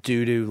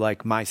due to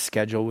like my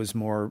schedule was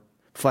more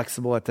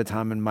flexible at the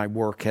time, and my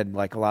work had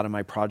a lot of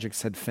my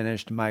projects had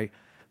finished. My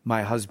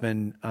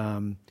husband,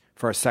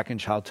 for our second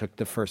child, took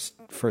the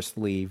first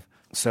leave.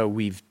 So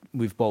we've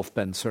both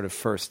been sort of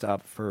first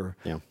up for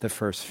the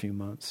first few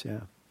months.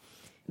 Yeah.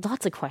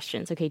 Lots of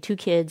questions. Okay, 2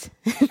 kids.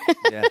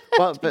 Yeah.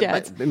 Well,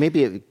 but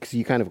maybe because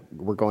you kind of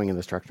were going in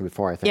this direction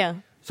before, I think. Yeah.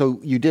 So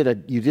you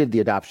did the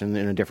adoption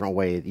in a different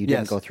way. You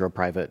didn't go through a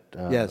private.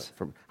 Yes.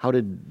 How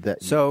did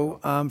that? So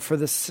for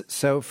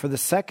the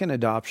second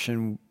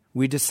adoption,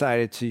 we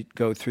decided to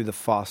go through the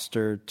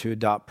foster to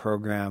adopt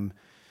program,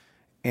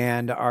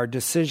 and our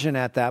decision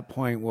at that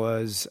point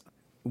was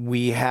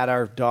we had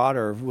our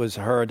daughter.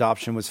 Her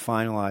adoption was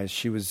finalized.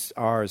 She was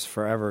ours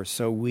forever.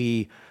 So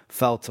we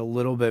felt a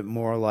little bit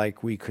more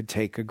like we could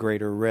take a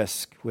greater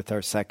risk with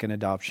our second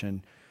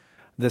adoption.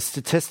 The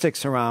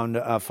statistics around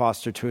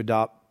foster to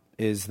adopt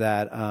is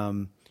that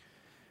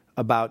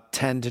about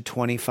 10 to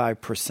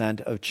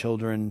 25% of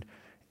children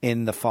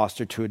in the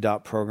foster to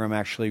adopt program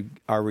actually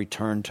are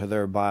returned to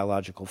their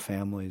biological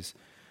families.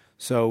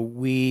 So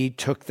we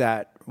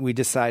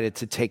decided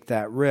to take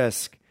that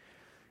risk.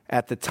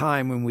 At the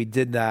time when we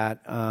did that,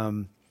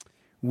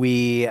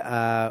 we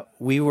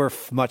were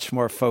much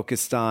more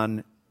focused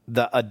on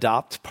the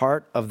adopt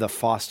part of the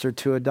foster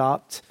to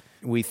adopt.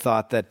 We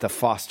thought that the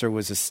foster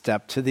was a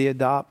step to the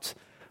adopt.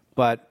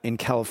 But in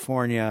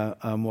California,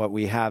 what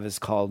we have is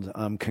called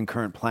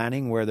concurrent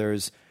planning, where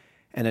there's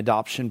an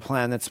adoption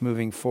plan that's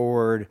moving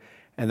forward,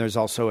 and there's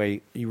also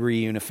a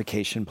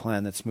reunification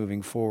plan that's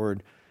moving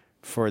forward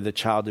for the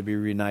child to be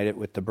reunited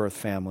with the birth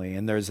family.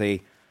 And there's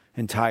a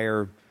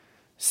entire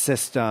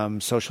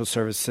system, social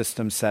service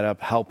system set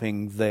up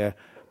helping the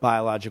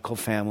biological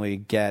family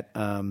get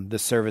the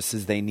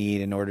services they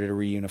need in order to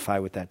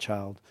reunify with that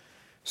child.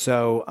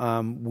 So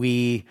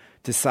we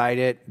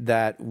decided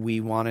that we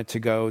wanted to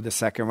go the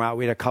second route.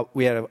 We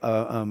had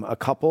a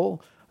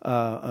couple.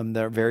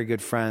 They're very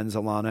good friends,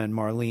 Alana and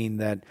Marlene,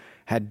 that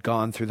had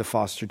gone through the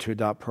foster to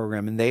adopt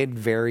program, and they had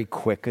very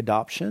quick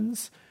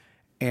adoptions,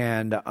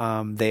 and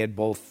they had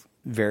both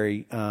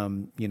very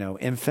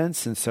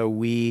infants, and so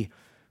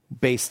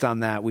based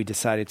on that, we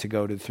decided to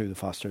go through the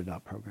foster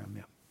adopt program.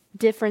 Yeah.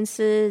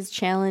 Differences,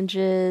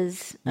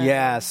 challenges. So what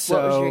was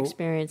your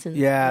experience?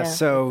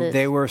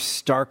 They were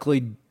starkly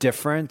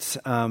different.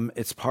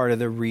 It's part of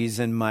the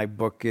reason my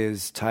book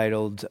is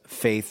titled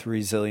Faith,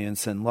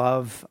 Resilience, and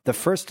Love. The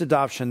first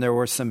adoption, there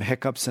were some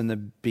hiccups in the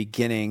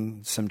beginning,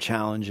 some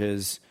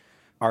challenges.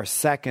 Our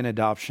second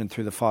adoption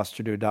through the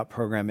foster to adopt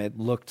program, it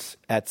looked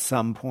at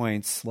some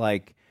points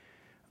like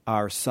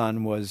our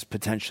son was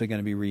potentially going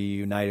to be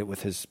reunited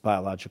with his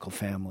biological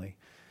family.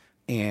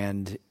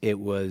 And it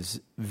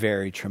was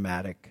very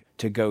traumatic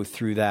to go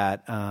through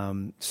that.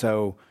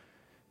 So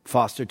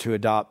foster to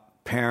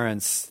adopt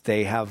parents,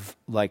 they have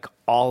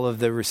all of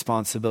the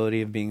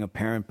responsibility of being a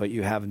parent, but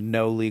you have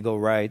no legal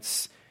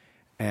rights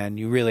and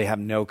you really have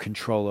no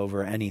control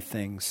over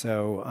anything.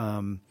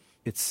 So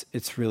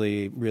it's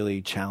really,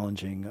 really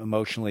challenging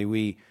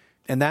emotionally.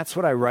 And that's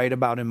what I write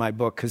about in my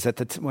book, because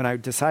when I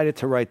decided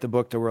to write the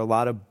book, there were a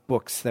lot of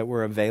books that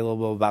were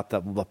available about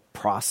the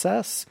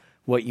process,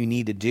 what you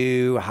need to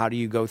do, how do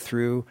you go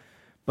through.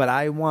 But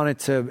I wanted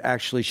to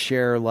actually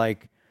share,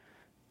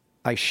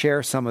 I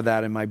share some of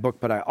that in my book,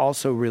 but I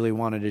also really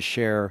wanted to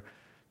share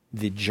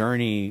the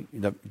journey,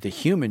 the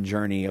human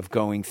journey of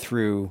going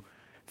through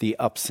the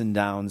ups and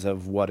downs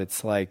of what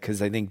it's like.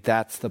 Because I think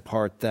that's the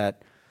part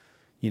that,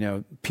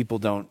 people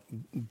don't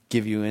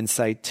give you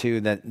insight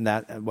to,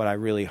 that what I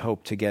really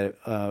hope to get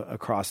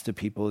across to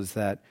people is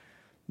that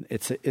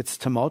it's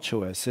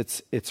tumultuous.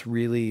 It's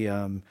really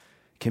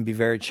can be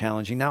very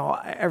challenging. Now,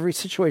 every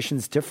situation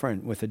is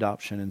different with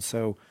adoption. And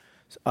so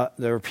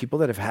there are people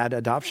that have had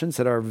adoptions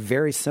that are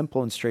very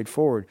simple and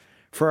straightforward.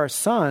 For our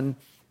son,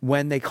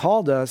 when they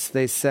called us,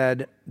 they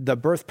said the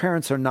birth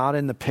parents are not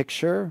in the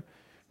picture.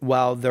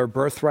 While their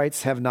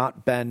birthrights have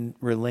not been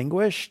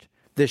relinquished,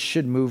 this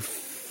should move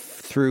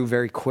through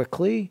very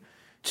quickly.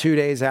 2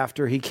 days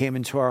after he came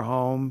into our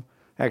home,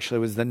 actually it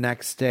was the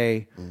next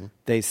day,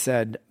 they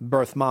said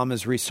birth mom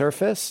is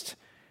resurfaced,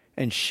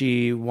 and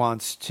she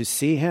wants to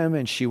see him,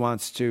 and she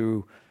wants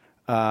to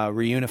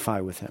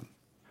reunify with him.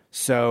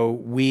 So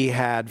we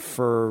had,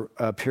 for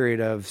a period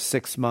of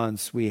 6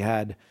 months, we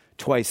had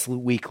twice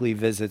weekly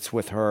visits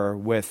with her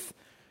with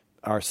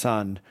our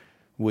son,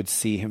 would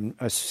see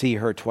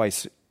her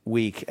twice a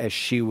week as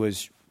she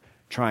was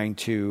trying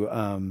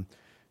to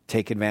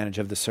take advantage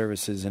of the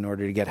services in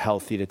order to get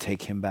healthy to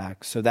take him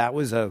back. So that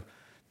was a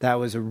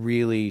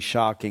really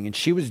shocking. And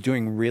she was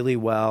doing really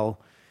well,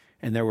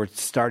 and they were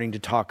starting to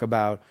talk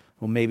about,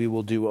 well, maybe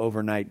we'll do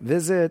overnight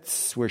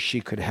visits where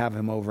she could have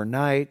him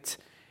overnight.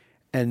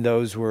 And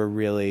those were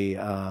really,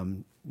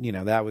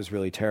 that was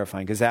really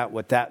terrifying, because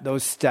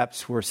those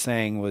steps were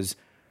saying was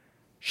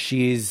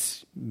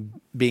she's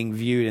being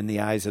viewed in the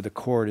eyes of the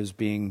court as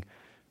being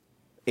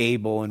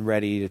able and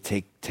ready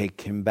to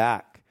take him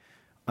back.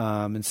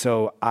 And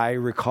so I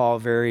recall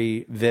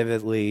very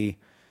vividly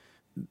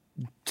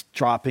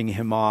dropping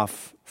him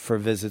off for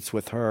visits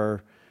with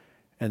her,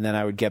 and then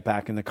I would get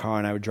back in the car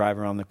and I would drive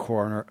around the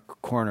corner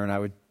and I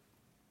would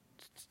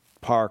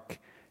park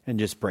and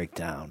just break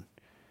down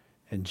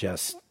and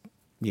just,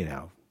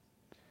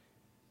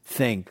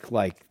 think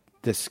like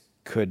this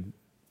could,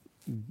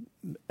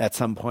 at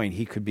some point,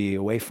 he could be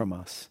away from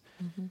us.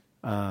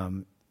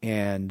 Mm-hmm.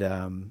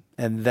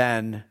 And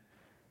then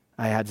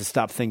I had to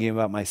stop thinking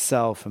about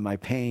myself and my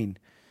pain.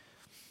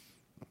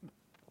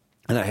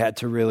 And I had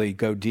to really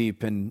go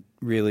deep and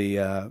really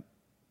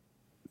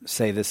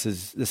say this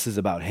is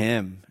about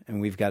him, and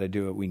we've got to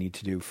do what we need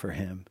to do for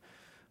him.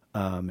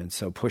 And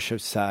so push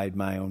aside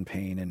my own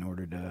pain in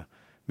order to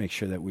make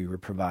sure that we were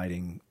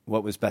providing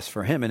what was best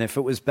for him. And if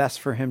it was best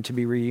for him to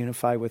be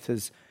reunified with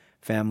his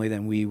family,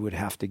 then we would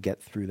have to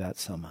get through that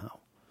somehow.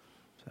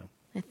 So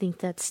I think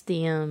that's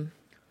the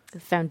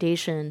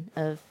foundation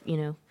of,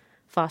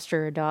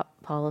 foster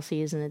adopt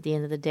policies. And at the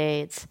end of the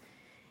day,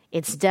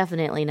 it's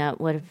definitely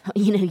not what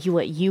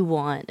you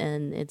want,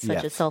 and it's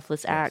such a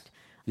selfless act.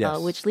 Yes.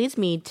 Which leads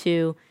me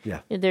to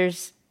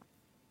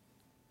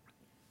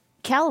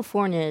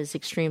California is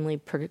extremely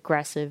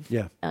progressive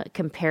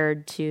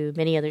compared to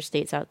many other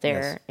states out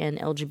there, and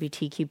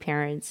LGBTQ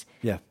parents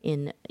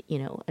in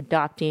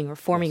adopting or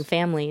forming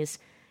families.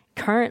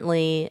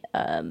 Currently,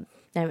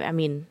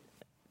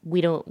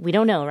 we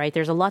don't know, right?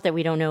 There's a lot that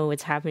we don't know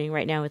what's happening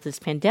right now with this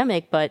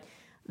pandemic, but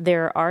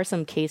there are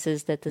some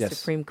cases that the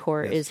Supreme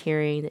Court is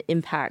hearing that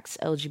impacts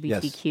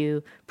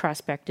LGBTQ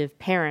prospective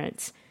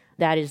parents.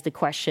 That is the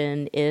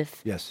question,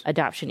 if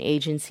adoption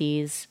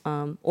agencies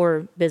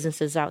or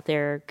businesses out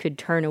there could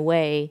turn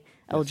away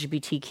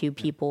LGBTQ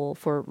people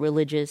for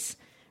religious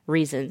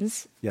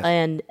reasons. Yes.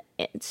 And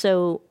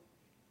so,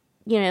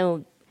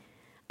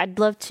 I'd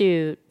love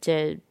to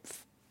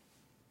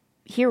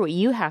hear what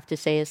you have to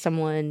say as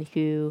someone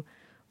who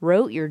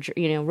wrote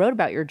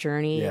about your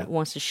journey,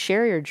 wants to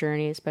share your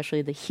journey,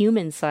 especially the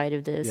human side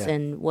of this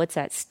and what's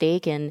at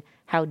stake and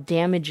how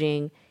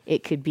damaging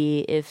it could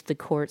be if the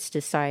courts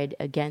decide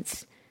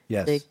against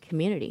the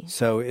community.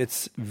 So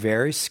it's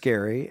very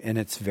scary and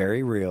it's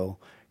very real,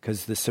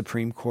 because the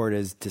Supreme Court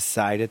has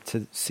decided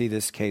to see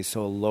this case.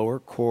 So a lower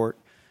court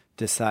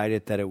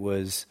decided that it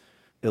was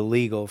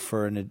illegal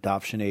for an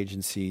adoption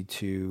agency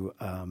to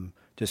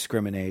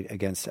discriminate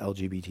against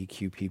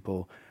LGBTQ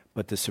people,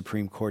 but the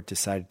Supreme Court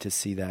decided to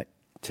see that,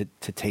 to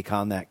take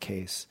on that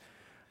case.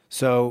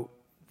 So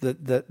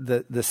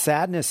the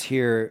sadness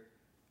here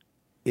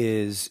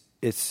is,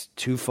 it's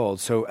twofold.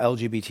 So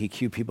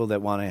LGBTQ people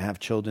that want to have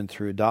children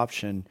through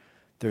adoption,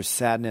 there's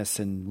sadness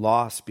and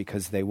loss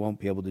because they won't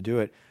be able to do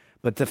it.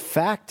 But the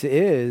fact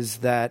is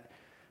that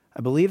I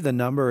believe the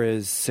number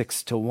is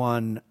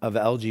 6-1 of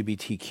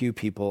LGBTQ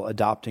people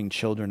adopting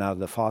children out of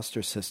the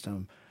foster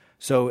system.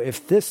 So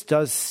if this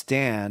does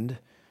stand,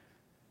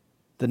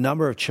 the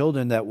number of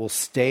children that will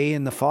stay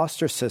in the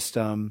foster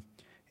system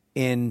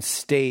in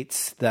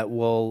states that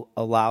will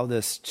allow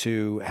this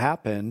to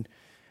happen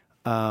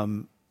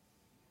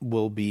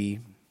will be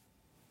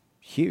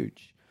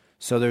huge.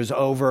 So there's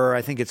over,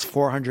 I think it's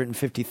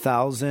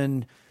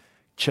 450,000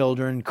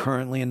 children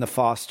currently in the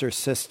foster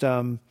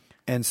system.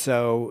 And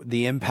so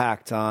the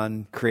impact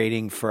on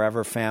creating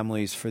forever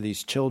families for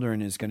these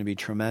children is going to be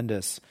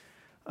tremendous.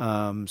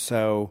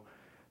 So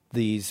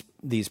these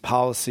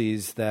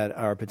policies that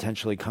are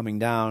potentially coming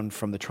down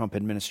from the Trump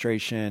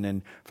administration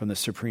and from the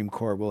Supreme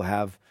Court will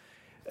have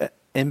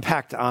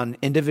impact on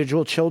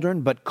individual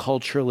children, but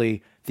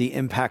culturally the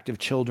impact of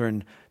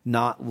children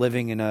not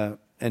living in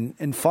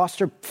and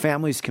foster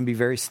families can be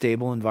very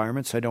stable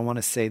environments. So I don't want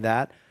to say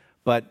that,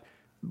 but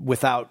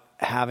without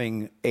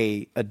having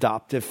a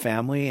adoptive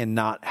family and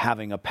not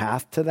having a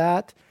path to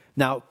that,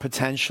 now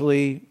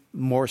potentially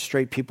more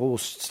straight people will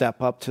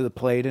step up to the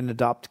plate and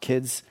adopt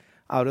kids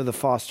out of the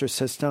foster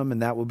system,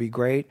 and that will be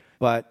great.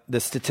 But the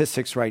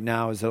statistics right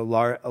now is that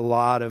a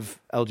lot of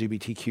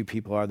LGBTQ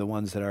people are the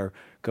ones that are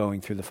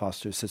going through the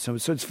foster system.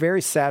 So it's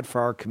very sad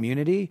for our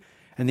community.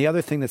 And the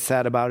other thing that's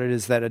sad about it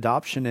is that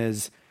adoption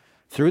is,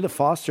 through the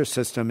foster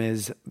system,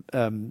 is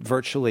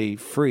virtually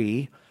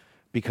free,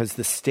 because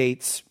the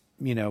states,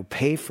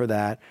 pay for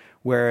that.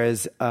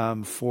 Whereas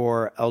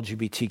for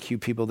LGBTQ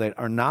people that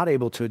are not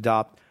able to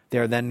adopt,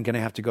 they're then going to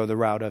have to go the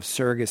route of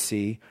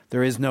surrogacy.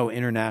 There is no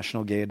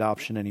international gay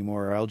adoption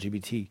anymore, or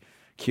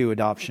LGBTQ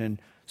adoption.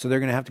 So they're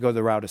going to have to go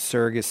the route of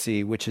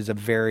surrogacy, which is a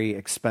very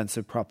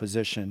expensive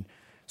proposition.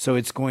 So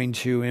it's going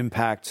to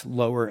impact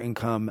lower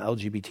income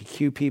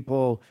LGBTQ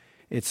people.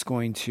 It's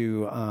going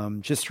to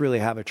just really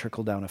have a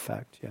trickle-down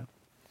effect, yeah.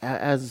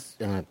 And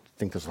I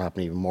think this will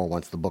happen even more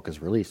once the book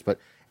is released, but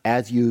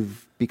as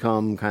you've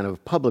become kind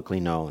of publicly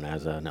known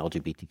as an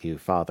LGBTQ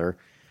father,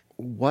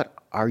 what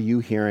are you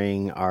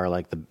hearing are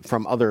like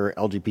from other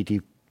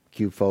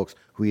LGBTQ folks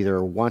who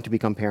either want to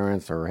become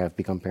parents or have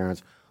become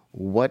parents?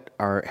 What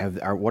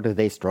do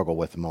they struggle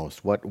with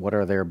most? What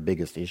are their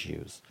biggest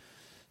issues?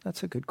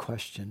 That's a good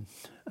question.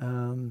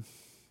 I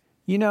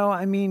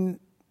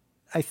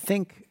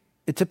think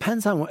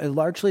it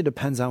largely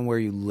depends on where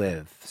you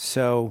live.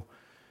 So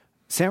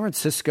San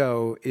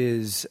Francisco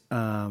is,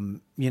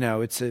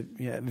 it's a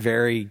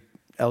very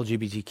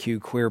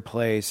LGBTQ queer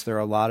place. There are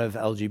a lot of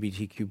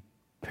LGBTQ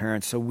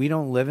parents. So we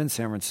don't live in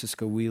San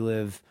Francisco. We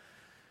live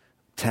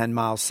 10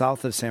 miles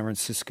south of San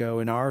Francisco.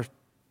 In our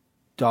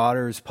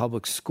daughter's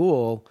public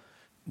school,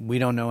 we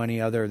don't know any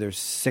other. There's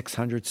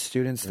 600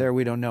 students there.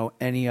 We don't know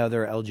any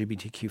other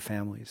LGBTQ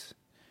families.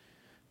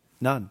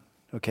 None.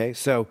 Okay.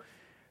 So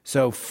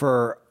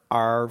for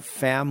our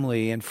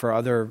family and for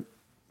other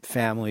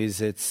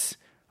families, it's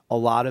a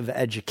lot of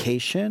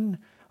education.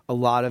 A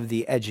lot of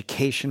the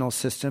educational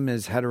system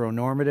is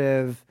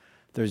heteronormative.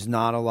 There's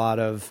not a lot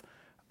of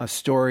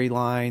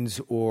storylines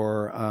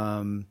or,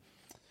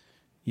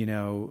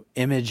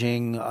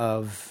 imaging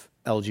of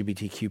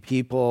LGBTQ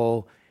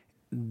people.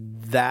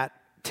 That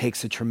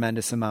takes a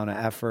tremendous amount of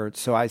effort.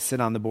 So I sit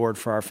on the board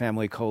for our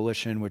family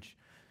coalition, which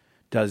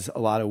does a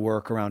lot of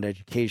work around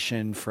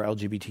education for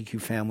LGBTQ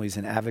families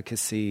and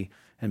advocacy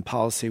and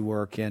policy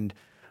work. And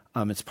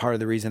it's part of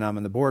the reason I'm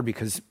on the board,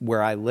 because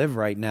where I live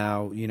right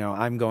now,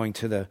 I'm going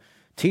to the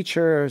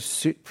teacher,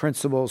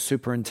 principal,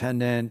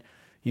 superintendent,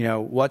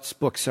 what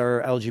books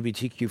are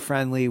LGBTQ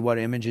friendly? What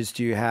images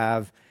do you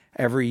have?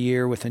 Every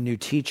year with a new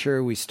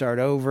teacher, we start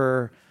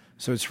over.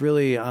 So it's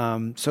really,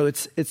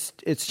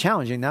 it's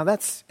challenging. Now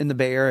that's in the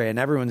Bay Area, and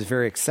everyone's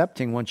very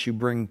accepting once you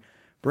bring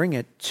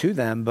it to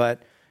them.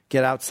 But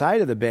get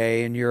outside of the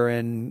Bay, and you're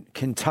in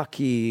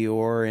Kentucky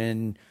or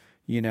in,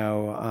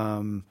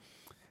 Utah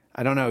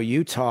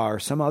or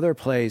some other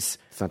place.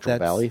 Central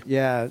Valley.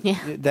 Yeah.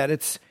 That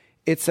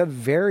it's a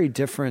very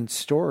different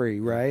story,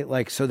 right?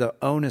 Like, so the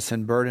onus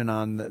and burden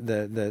on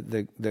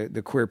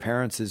the queer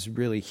parents is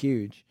really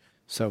huge.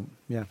 So,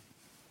 yeah.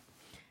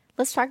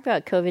 Let's talk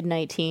about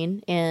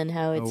COVID-19 and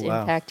how it's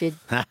impacted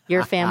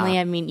your family.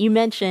 I mean, you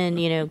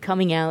mentioned,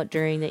 coming out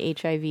during the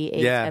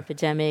HIV/AIDS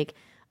epidemic,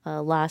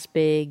 last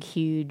big,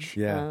 huge,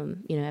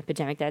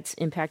 epidemic that's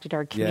impacted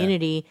our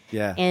community.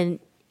 Yeah. And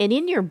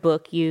in your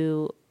book,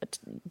 you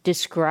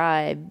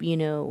describe,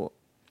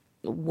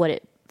 what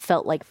it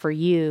felt like for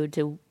you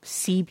to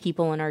see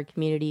people in our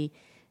community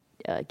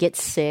get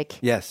sick,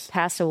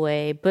 pass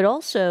away, but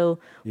also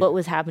what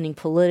was happening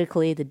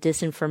politically, the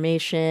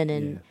disinformation,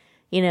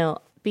 and,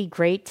 be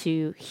great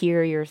to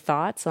hear your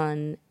thoughts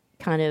on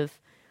kind of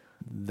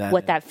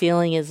what that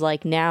feeling is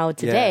like now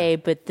today.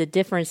 But the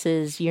difference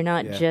is you're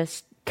not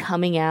just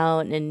coming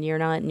out and you're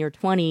not in your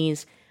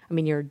 20s. I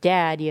mean, you're a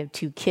dad, you have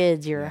 2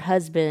 kids, you're a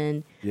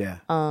husband,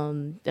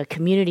 a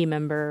community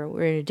member.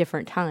 We're in a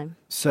different time.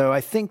 So I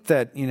think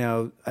that,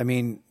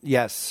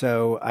 yes.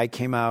 So I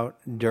came out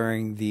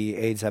during the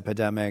AIDS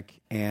epidemic,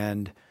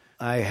 and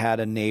I had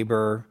a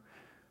neighbor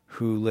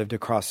who lived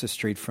across the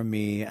street from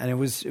me, and it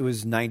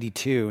was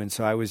 92. And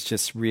so I was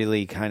just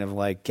really kind of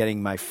like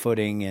getting my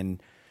footing, and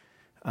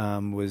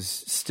was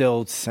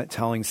still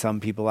telling some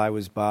people I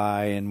was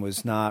bi, and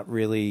was not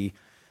really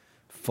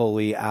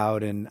fully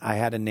out. And I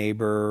had a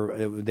neighbor,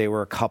 they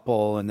were a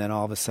couple, and then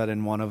all of a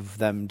sudden one of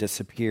them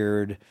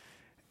disappeared,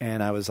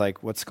 and I was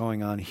like, what's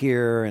going on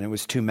here? And it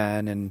was 2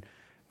 men, and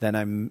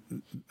then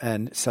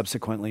and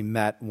subsequently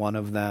met one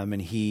of them,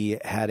 and he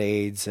had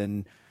AIDS,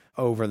 and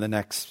over the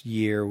next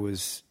year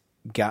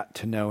got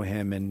to know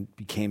him and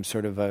became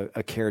sort of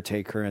a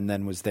caretaker, and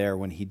then was there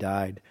when he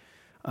died.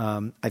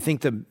 I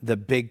think the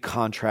big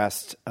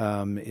contrast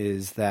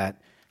is that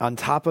on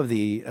top of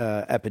the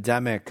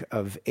epidemic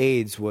of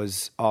AIDS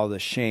was all the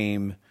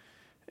shame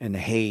and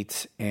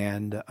hate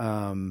and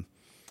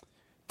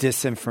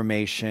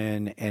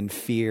disinformation and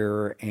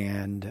fear,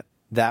 and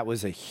that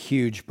was a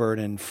huge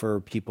burden for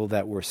people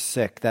that were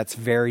sick. That's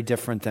very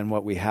different than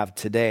what we have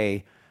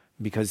today,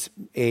 because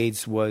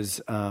AIDS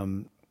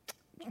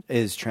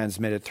is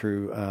transmitted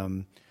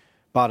through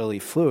bodily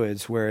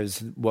fluids,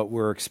 whereas what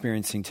we're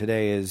experiencing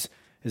today is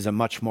a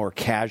much more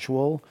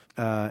casual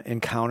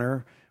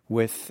encounter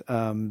with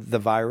the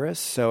virus.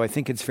 So I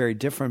think it's very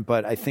different.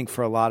 But I think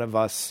for a lot of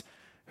us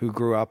who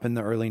grew up in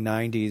the early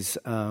 90s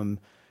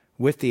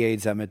with the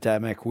AIDS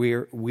epidemic,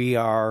 we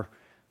are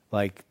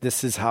like,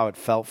 this is how it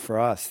felt for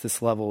us,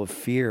 this level of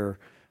fear.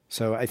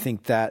 So I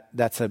think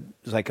that's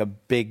a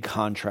big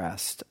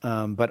contrast.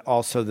 But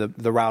also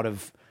the route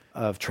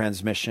of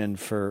transmission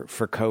for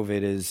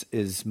COVID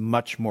is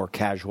much more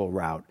casual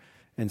route.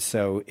 And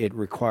so it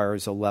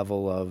requires a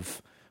level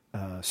of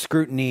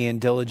scrutiny and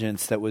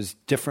diligence that was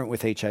different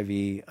with HIV,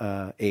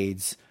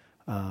 AIDS,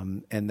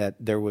 and that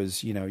there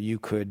was,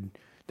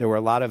 there were a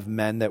lot of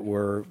men that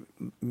were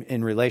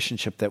in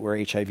relationship that were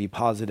HIV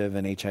positive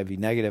and HIV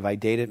negative. I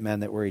dated men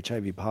that were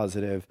HIV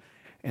positive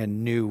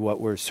and knew what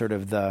were sort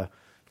of the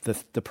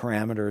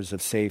parameters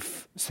of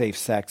safe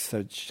sex,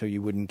 so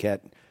you wouldn't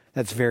get.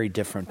 That's very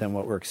different than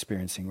what we're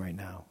experiencing right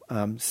now.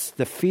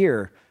 The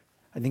fear,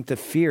 I think the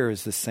fear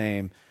is the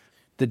same.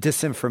 The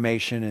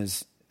disinformation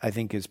is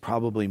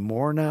probably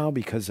more now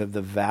because of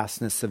the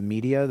vastness of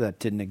media that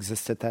didn't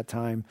exist at that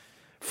time.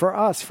 For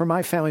us, for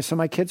my family, so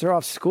my kids are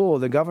off school.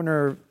 The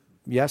governor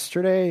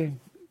yesterday,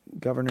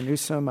 Governor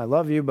Newsom, I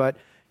love you, but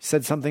he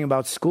said something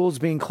about schools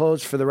being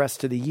closed for the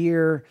rest of the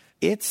year.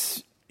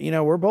 It's,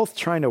 we're both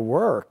trying to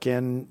work,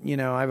 and,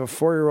 I have a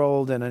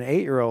 4-year-old and an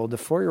 8-year-old. The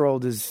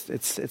 4-year-old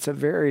it's a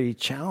very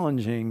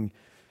challenging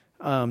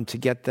to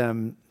get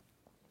them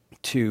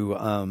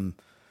to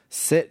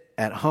sit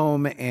at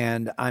home.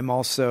 And I'm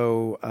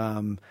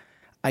also,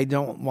 I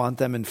don't want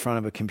them in front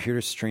of a computer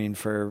screen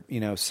for,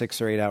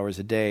 6 or 8 hours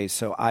a day.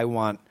 So I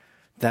want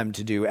them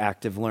to do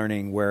active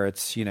learning where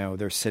it's,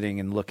 they're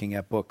sitting and looking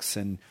at books.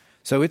 And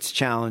so it's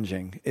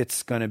challenging.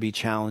 It's going to be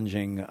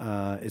challenging.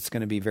 It's going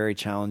to be very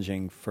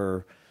challenging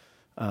for,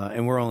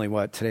 and we're only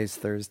today's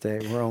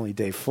Thursday. We're only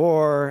day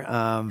 4.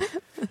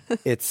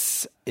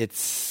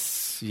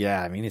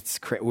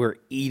 We're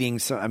eating.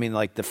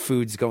 The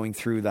food's going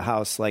through the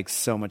house like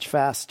so much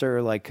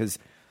faster, cause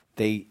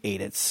they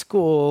ate at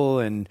school,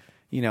 and,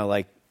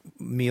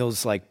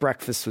 meals like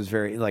breakfast was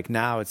very,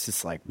 now it's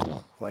just like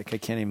I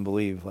can't even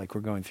believe we're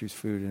going through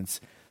food, and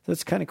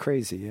it's kind of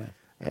crazy. Yeah.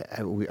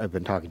 I've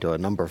been talking to a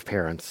number of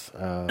parents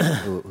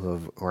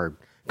who are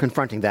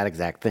confronting that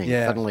exact thing.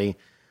 Yeah. Suddenly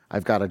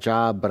I've got a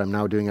job, but I'm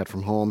now doing it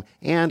from home,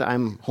 and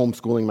I'm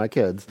homeschooling my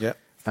kids. Yep.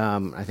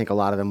 I think a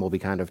lot of them will be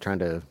kind of trying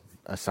to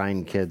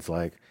assign kids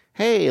like,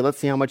 hey, let's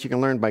see how much you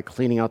can learn by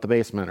cleaning out the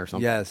basement or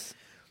something. Yes.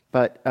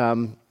 But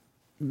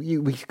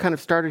we kind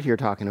of started here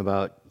talking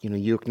about,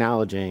 you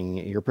acknowledging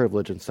your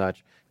privilege and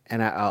such.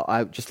 And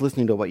I just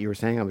listening to what you were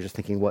saying, I was just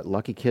thinking, what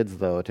lucky kids,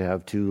 though, to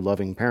have 2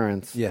 loving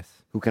parents. Yes.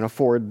 Who can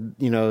afford,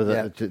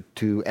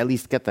 to at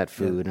least get that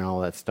food and all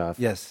that stuff.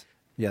 Yes.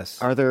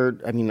 Yes. Are there,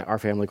 our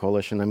family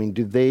coalition,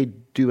 do they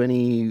do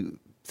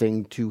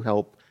anything to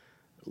help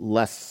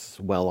less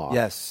well off?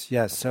 Yes.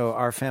 So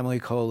our family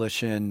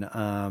coalition,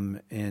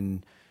 I'm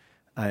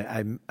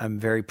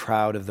very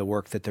proud of the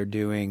work that they're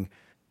doing.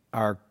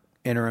 Our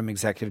interim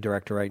executive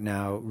director right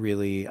now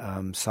really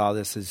saw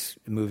this as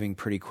moving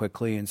pretty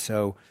quickly, and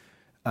so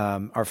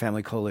our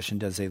family coalition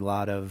does a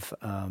lot of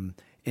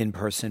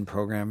in-person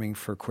programming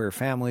for queer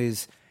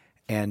families.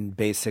 And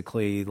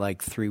basically,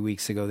 3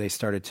 weeks ago, they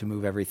started to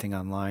move everything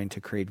online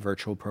to create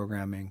virtual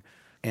programming.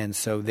 And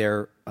so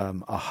they're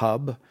a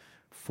hub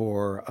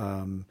for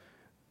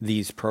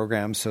these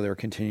programs, so they're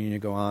continuing to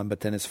go on.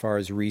 But then as far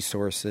as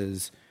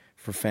resources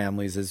for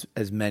families,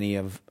 as many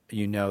of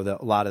a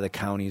lot of the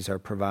counties are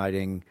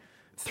providing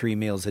 3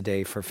 meals a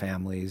day for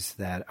families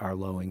that are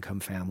low-income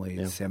families.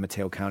 Yeah. San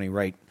Mateo County,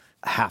 right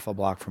half a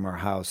block from our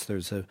house,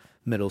 there's a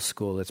middle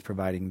school that's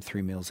providing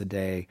 3 meals a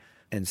day.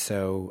 And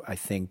so I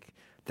think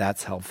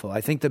that's helpful.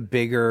 I think the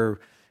bigger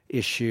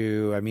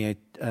issue,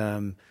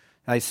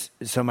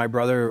 so my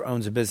brother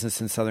owns a business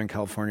in Southern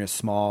California, a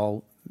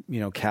small,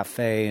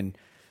 cafe, and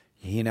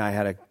he and I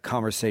had a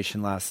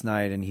conversation last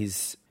night, and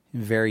he's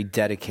very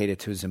dedicated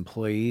to his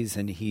employees,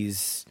 and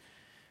he's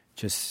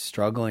just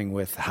struggling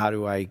with how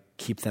do I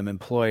keep them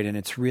employed. And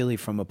it's really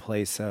from a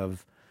place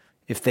of,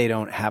 if they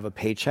don't have a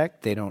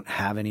paycheck, they don't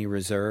have any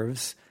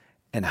reserves,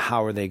 and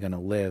how are they going to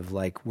live?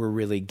 We're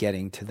really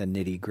getting to the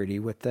nitty-gritty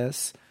with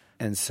this.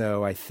 And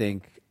so I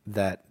think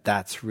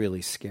that's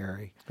really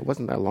scary. It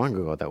wasn't that long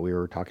ago that we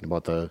were talking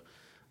about that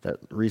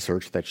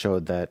research that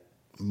showed that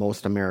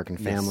most American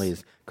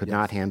families could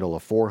not handle a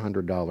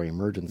 $400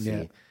 emergency.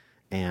 Yeah.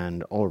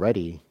 And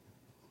already,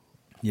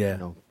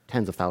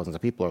 tens of thousands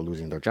of people are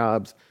losing their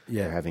jobs.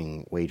 Yeah. They're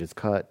having wages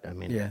cut.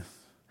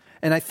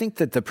 And I think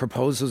that the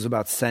proposals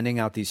about sending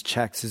out these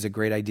checks is a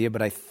great idea,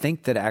 but I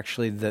think that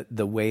actually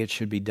the way it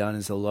should be done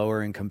is the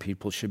lower income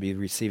people should be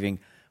receiving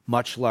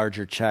much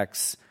larger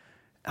checks.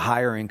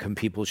 Higher income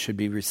people should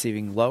be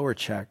receiving lower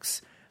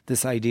checks.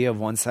 This idea of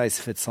one size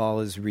fits all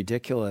is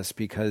ridiculous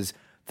because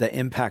the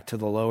impact to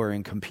the lower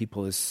income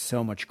people is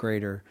so much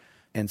greater.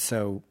 And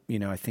so,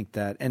 I think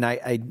that,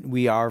 and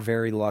we are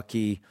very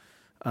lucky.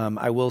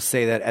 I will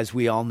say that, as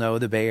we all know,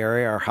 the Bay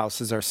Area, our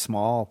houses are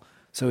small.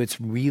 So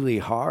it's really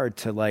hard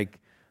to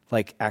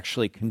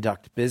actually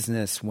conduct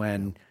business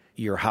when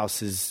your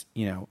house is,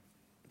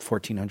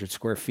 1,400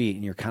 square feet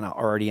and you're kind of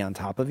already on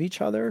top of each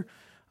other.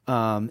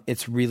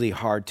 It's really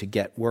hard to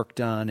get work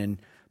done.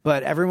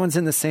 But everyone's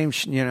in the same,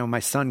 my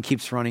son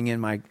keeps running in.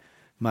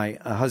 My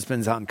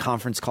husband's on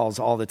conference calls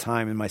all the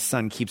time, and my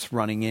son keeps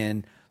running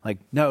in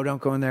no,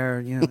 don't go in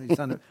there. He's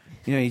on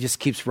he just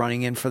keeps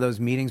running in for those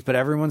meetings, but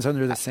everyone's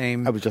under the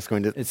same. I was just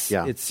going to. It's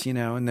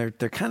and they're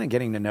kind of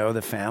getting to know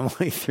the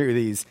family through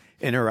these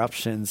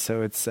interruptions.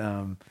 So it's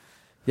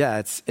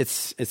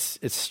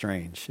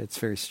strange. It's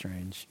very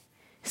strange.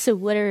 So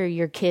what are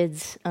your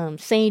kids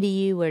saying to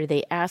you? What are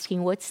they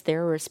asking? What's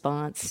their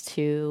response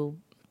to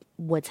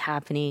what's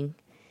happening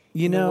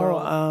You in the know,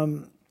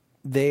 world?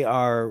 they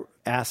are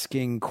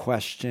asking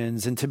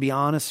questions. And to be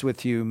honest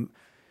with you,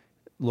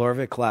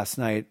 Lorvik last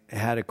night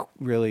had a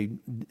really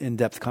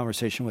in-depth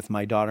conversation with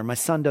my daughter. My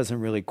son doesn't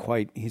really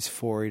quite, he's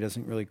 4, he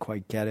doesn't really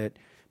quite get it.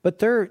 But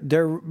they're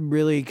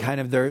really kind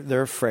of,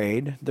 they're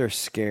afraid, they're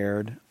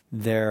scared,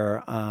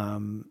 they're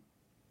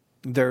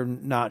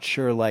not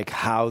sure like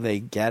how they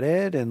get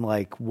it and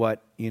like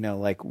what,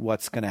 like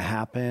what's going to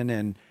happen.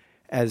 And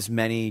as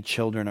many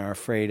children are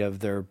afraid of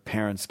their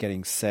parents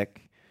getting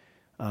sick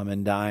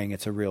and dying,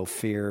 it's a real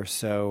fear.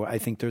 So I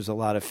think there's a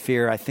lot of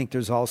fear. I think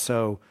there's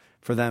also,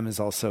 for them is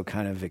also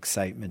kind of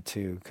excitement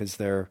too, because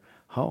they're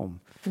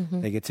home.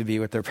 Mm-hmm. They get to be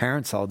with their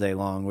parents all day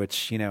long,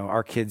 which,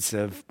 our kids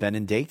have been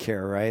in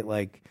daycare, right?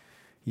 Like,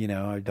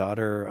 our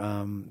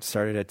daughter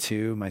started at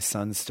 2, my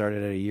son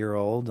started at a year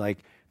old. Like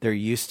they're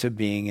used to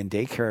being in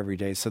daycare every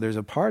day. So there's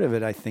a part of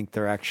it, I think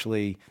they're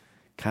actually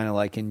kind of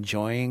like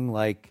enjoying,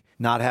 like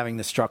not having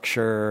the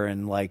structure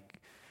and like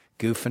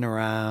goofing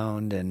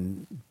around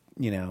and,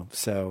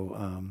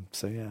 so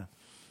yeah.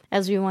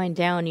 As we wind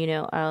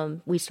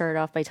down, we started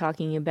off by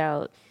talking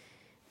about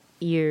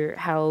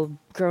how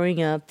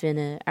growing up in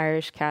an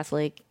Irish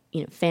Catholic,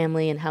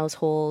 family and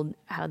household,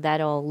 how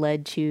that all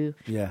led to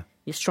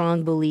your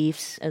strong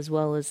beliefs as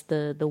well as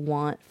the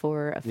want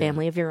for a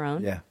family of your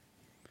own. Yeah.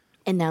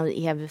 And now that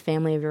you have a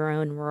family of your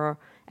own, we're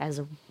as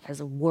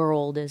a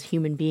world, as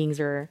human beings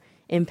are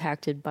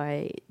impacted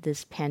by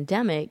this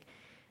pandemic,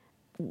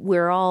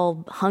 we're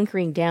all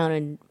hunkering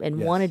down and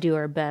want to do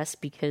our best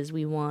because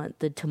we want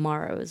the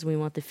tomorrows. We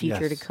want the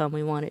future to come.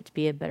 We want it to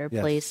be a better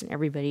place and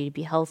everybody to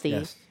be healthy.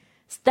 Yes.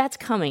 So that's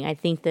coming. I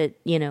think that,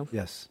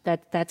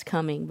 that's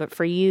coming. But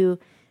for you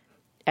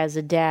as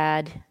a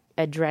dad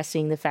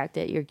addressing the fact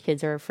that your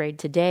kids are afraid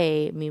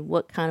today, I mean,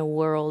 what kind of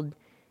world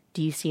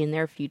do you see in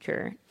their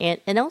future?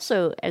 And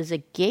also as a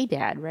gay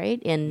dad,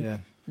 right?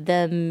 And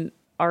them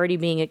already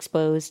being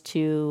exposed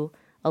to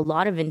a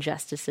lot of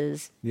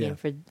injustices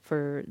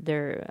for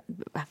their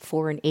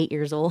 4 and 8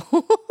 years old.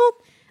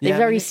 They've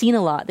already seen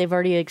a lot. They've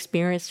already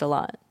experienced a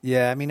lot.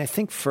 Yeah, I mean, I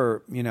think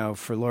for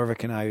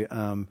Lorvik and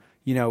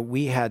I,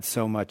 we had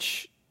so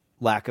much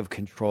lack of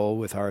control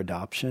with our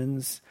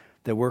adoptions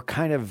that we're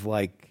kind of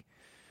like,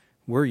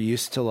 we're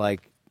used to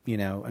like,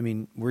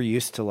 we're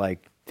used to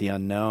like the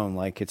unknown.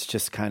 Like it's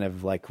just kind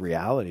of like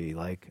reality.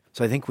 Like,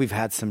 so I think we've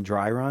had some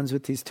dry runs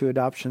with these 2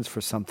 adoptions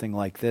for something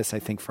like this. I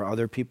think for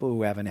other people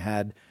who haven't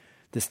had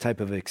this type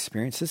of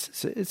experience,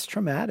 it's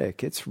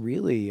traumatic. It's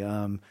really,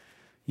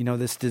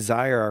 this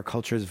desire, our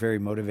culture is very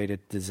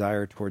motivated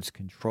desire towards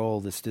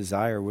control, this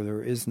desire where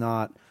there is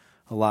not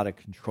a lot of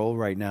control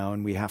right now,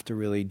 and we have to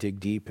really dig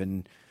deep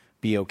and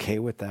be okay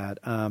with that.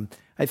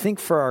 I think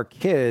for our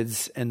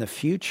kids and the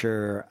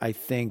future, I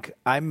think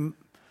I'm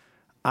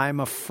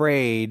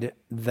afraid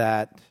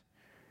that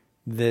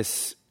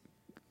this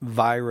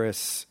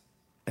virus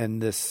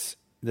and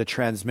the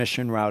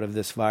transmission route of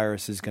this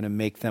virus is going to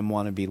make them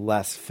want to be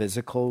less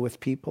physical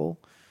with people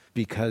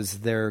because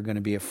they're going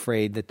to be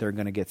afraid that they're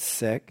going to get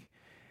sick.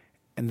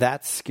 And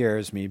that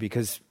scares me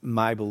because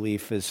my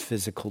belief is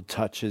physical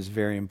touch is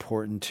very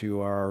important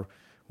to our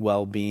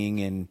well-being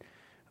and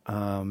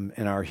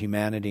our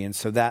humanity. And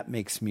so that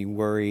makes me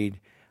worried.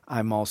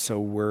 I'm also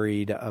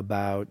worried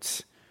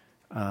about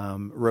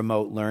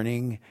remote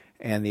learning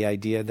and the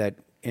idea that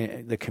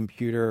the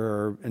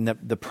computer and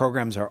the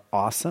programs are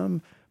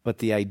awesome, but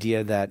the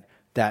idea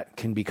that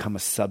can become a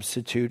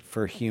substitute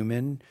for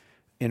human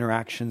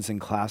interactions in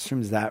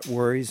classrooms, that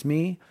worries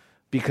me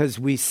because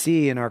we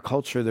see in our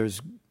culture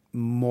there's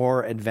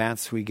more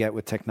advanced we get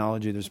with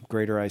technology, there's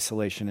greater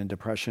isolation and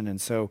depression. And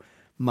so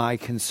my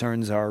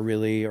concerns are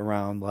really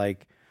around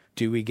like,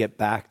 do we get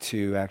back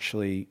to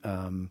actually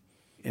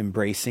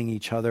embracing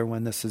each other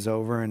when this is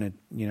over? And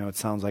it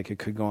sounds like it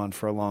could go on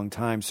for a long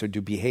time. So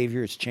do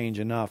behaviors change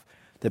enough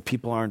that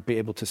people aren't be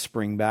able to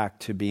spring back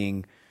to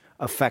being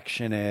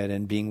affectionate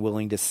and being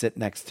willing to sit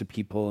next to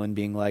people and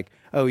being like,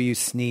 oh, you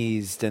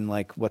sneezed and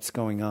like, what's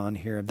going on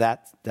here?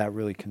 That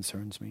really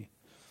concerns me.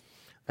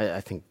 I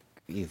think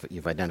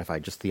you've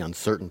identified just the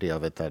uncertainty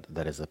of it.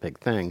 That is a big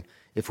thing.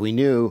 If we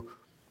knew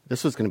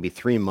this was going to be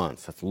 3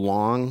 months, that's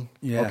long.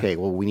 Yeah. Okay,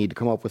 well, we need to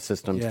come up with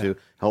systems to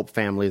help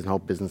families and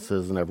help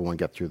businesses and everyone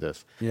get through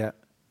this. Yeah.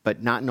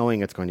 But not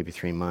knowing it's going to be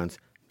 3 months,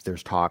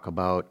 there's talk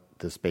about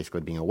this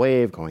basically being a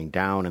wave, going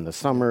down in the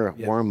summer,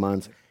 warm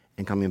months,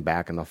 and coming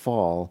back in the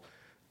fall.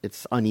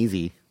 It's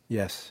uneasy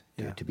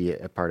to be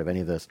a part of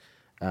any of this.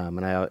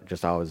 And I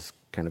just always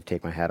kind of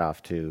take my hat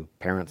off to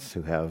parents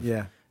who have,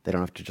 they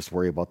don't have to just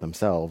worry about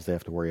themselves. They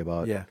have to worry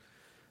about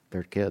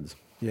their kids.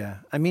 Yeah.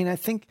 I mean, I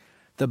think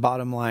the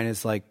bottom line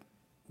is like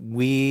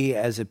we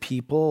as a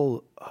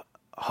people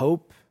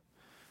hope,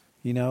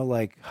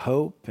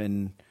 hope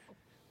and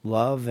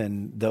love.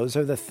 And those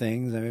are the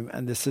things. I mean,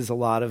 and this is a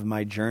lot of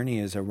my journey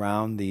is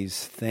around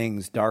these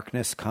things.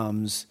 Darkness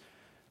comes,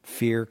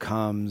 fear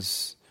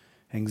comes,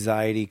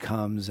 anxiety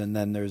comes, and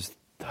then there's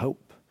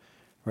hope,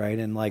 right?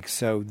 And like,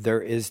 so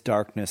there is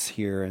darkness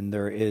here and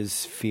there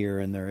is fear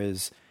and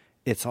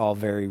it's all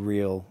very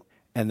real.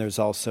 And there's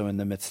also in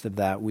the midst of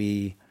that,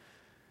 we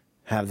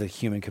have the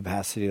human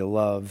capacity to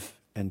love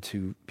and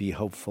to be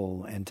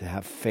hopeful and to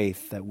have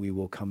faith that we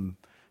will come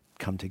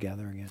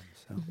together again.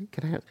 So,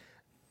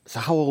 So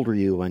how old were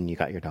you when you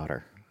got your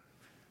daughter?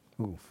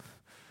 Ooh.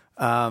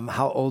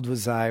 How old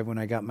was I when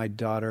I got my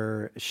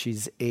daughter?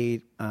 She's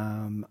 8.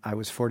 I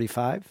was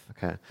 45.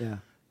 Okay. Yeah.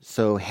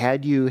 So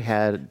had you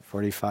had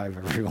 45,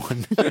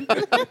 everyone.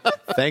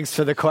 Thanks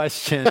for the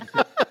question.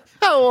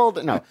 how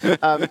old? No.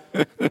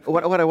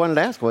 What I wanted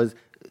to ask was,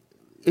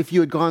 if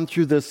you had gone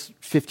through this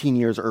 15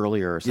 years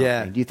earlier or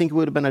something, do you think it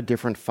would have been a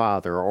different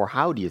father, or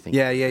how do you think?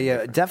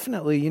 Yeah.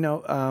 Definitely.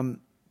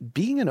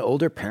 Being an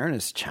older parent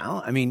is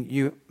challenging. I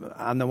mean,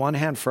 on the one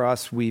hand, for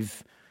us,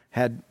 we've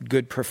had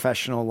good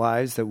professional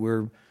lives that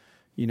we're,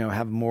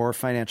 have more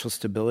financial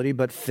stability,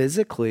 but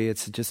physically,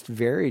 it's just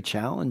very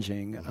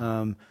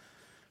challenging.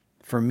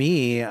 For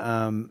me,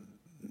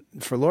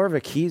 for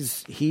Lorvik,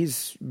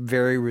 he's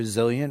very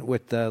resilient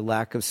with the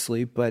lack of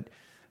sleep, but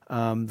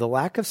the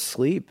lack of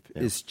sleep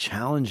is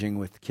challenging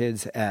with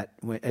kids as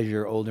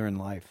you're older in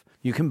life.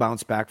 You can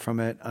bounce back from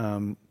it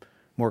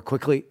more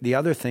quickly. The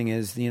other thing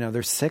is,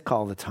 they're sick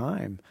all the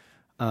time.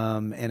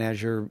 And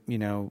as you're,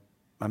 I'm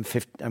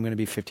going to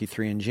be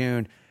 53 in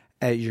June.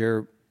 As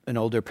you're an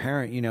older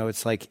parent,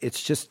 it's like,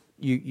 it's just,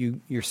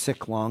 you're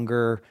sick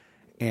longer.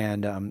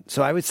 And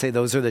so I would say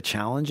those are the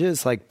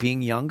challenges. Like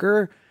being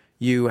younger,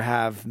 you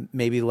have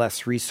maybe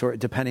less resource,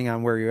 depending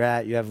on where you're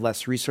at, you have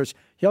less resource.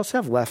 You also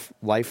have less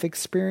life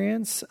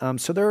experience.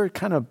 So there are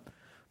kind of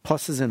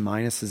pluses and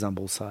minuses on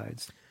both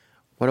sides.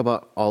 What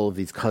about all of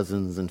these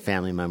cousins and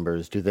family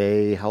members? Do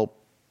they help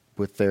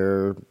with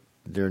their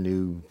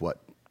new,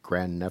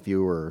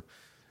 grandnephew or?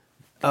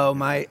 Oh,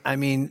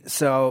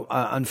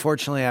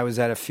 unfortunately I was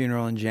at a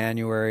funeral in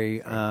January.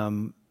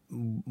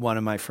 One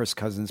of my first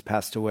cousins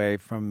passed away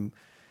from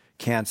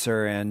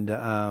cancer, and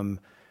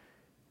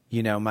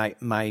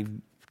my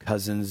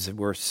cousins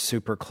were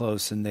super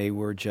close, and they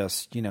were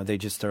just, they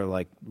just are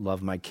like,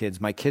 love my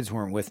kids. My kids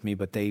weren't with me,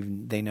 but they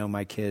know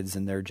my kids,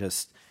 and they're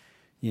just,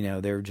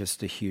 they're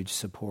just a huge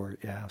support.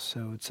 Yeah.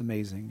 So it's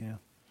amazing. Yeah.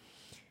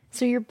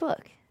 So your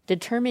book,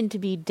 Determined to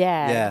be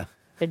Dad,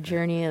 A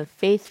Journey of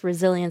Faith,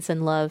 Resilience,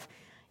 and Love,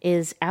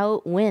 is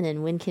out when,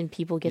 and when can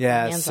people get their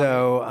hands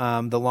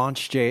on it? The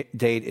launch date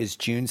is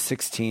June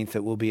 16th.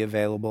 It will be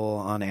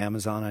available on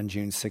Amazon on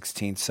June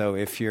 16th. So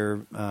if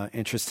you're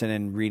interested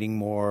in reading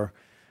more,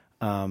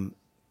 June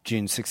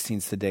 16th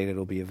is the date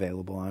it'll be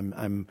available.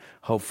 I'm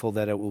hopeful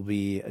that it will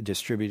be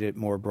distributed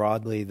more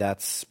broadly.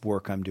 That's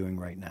work I'm doing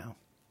right now.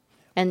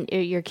 And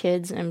your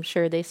kids, I'm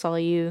sure they saw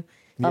you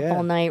up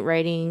all night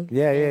writing.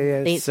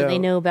 Yeah. So they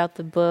know about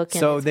the book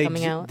and it's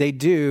coming out. They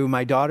do.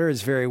 My daughter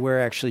is very aware.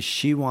 Actually,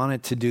 she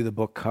wanted to do the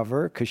book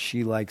cover because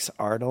she likes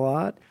art a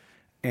lot.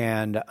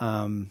 And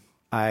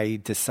I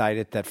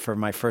decided that for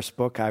my first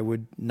book, I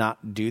would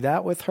not do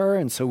that with her.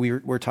 And so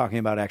we're talking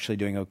about actually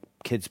doing a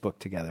kid's book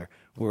together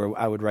where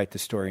I would write the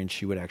story and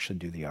she would actually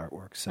do the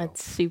artwork. So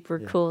that's super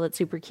cool. That's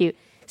super cute.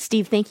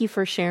 Steve, thank you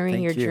for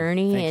sharing your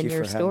journey and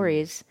your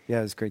stories. Yeah,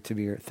 it was great to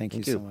be here. Thank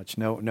you so much.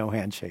 No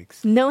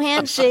handshakes. No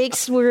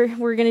handshakes. We're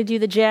going to do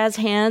the jazz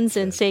hands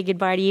and say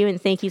goodbye to you.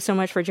 And thank you so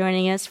much for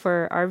joining us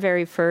for our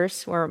very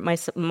first, or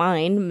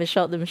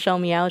the Michelle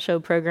Meow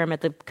Show program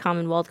at the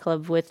Commonwealth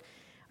Club with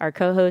our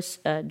co-host,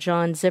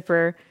 John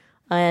Zipper.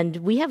 And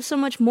we have so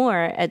much more,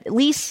 at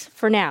least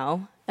for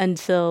now,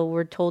 until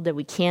we're told that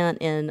we can't.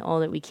 And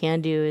all that we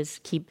can do is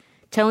keep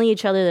telling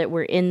each other that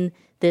we're in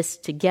this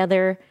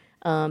together.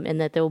 And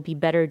that there will be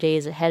better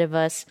days ahead of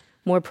us.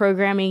 More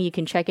programming, you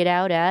can check it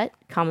out at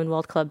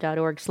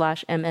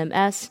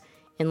commonwealthclub.org/MMS.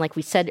 And like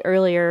we said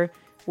earlier,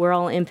 we're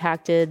all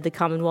impacted. The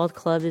Commonwealth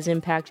Club is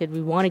impacted.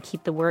 We want to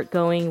keep the work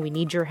going. We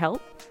need your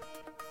help.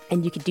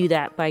 And you can do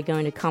that by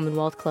going to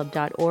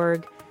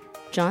commonwealthclub.org.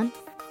 John,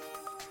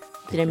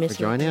 did I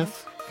miss you? Joining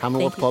us.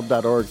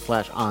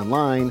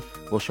 commonwealthclub.org/online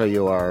will show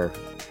you our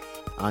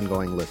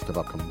ongoing list of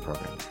upcoming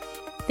programs.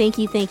 Thank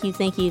you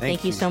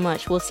so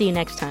much. We'll see you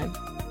next time.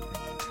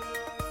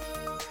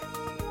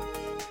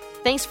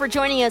 Thanks for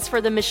joining us for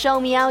the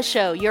Michelle Meow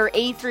Show, your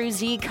A through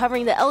Z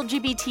covering the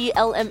LGBT,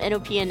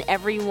 LMNOP, and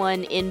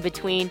everyone in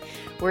between.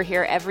 We're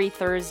here every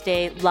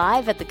Thursday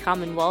live at the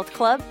Commonwealth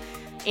Club,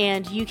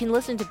 and you can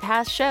listen to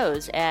past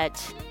shows at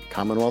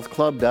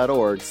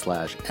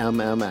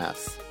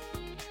commonwealthclub.org/MMS.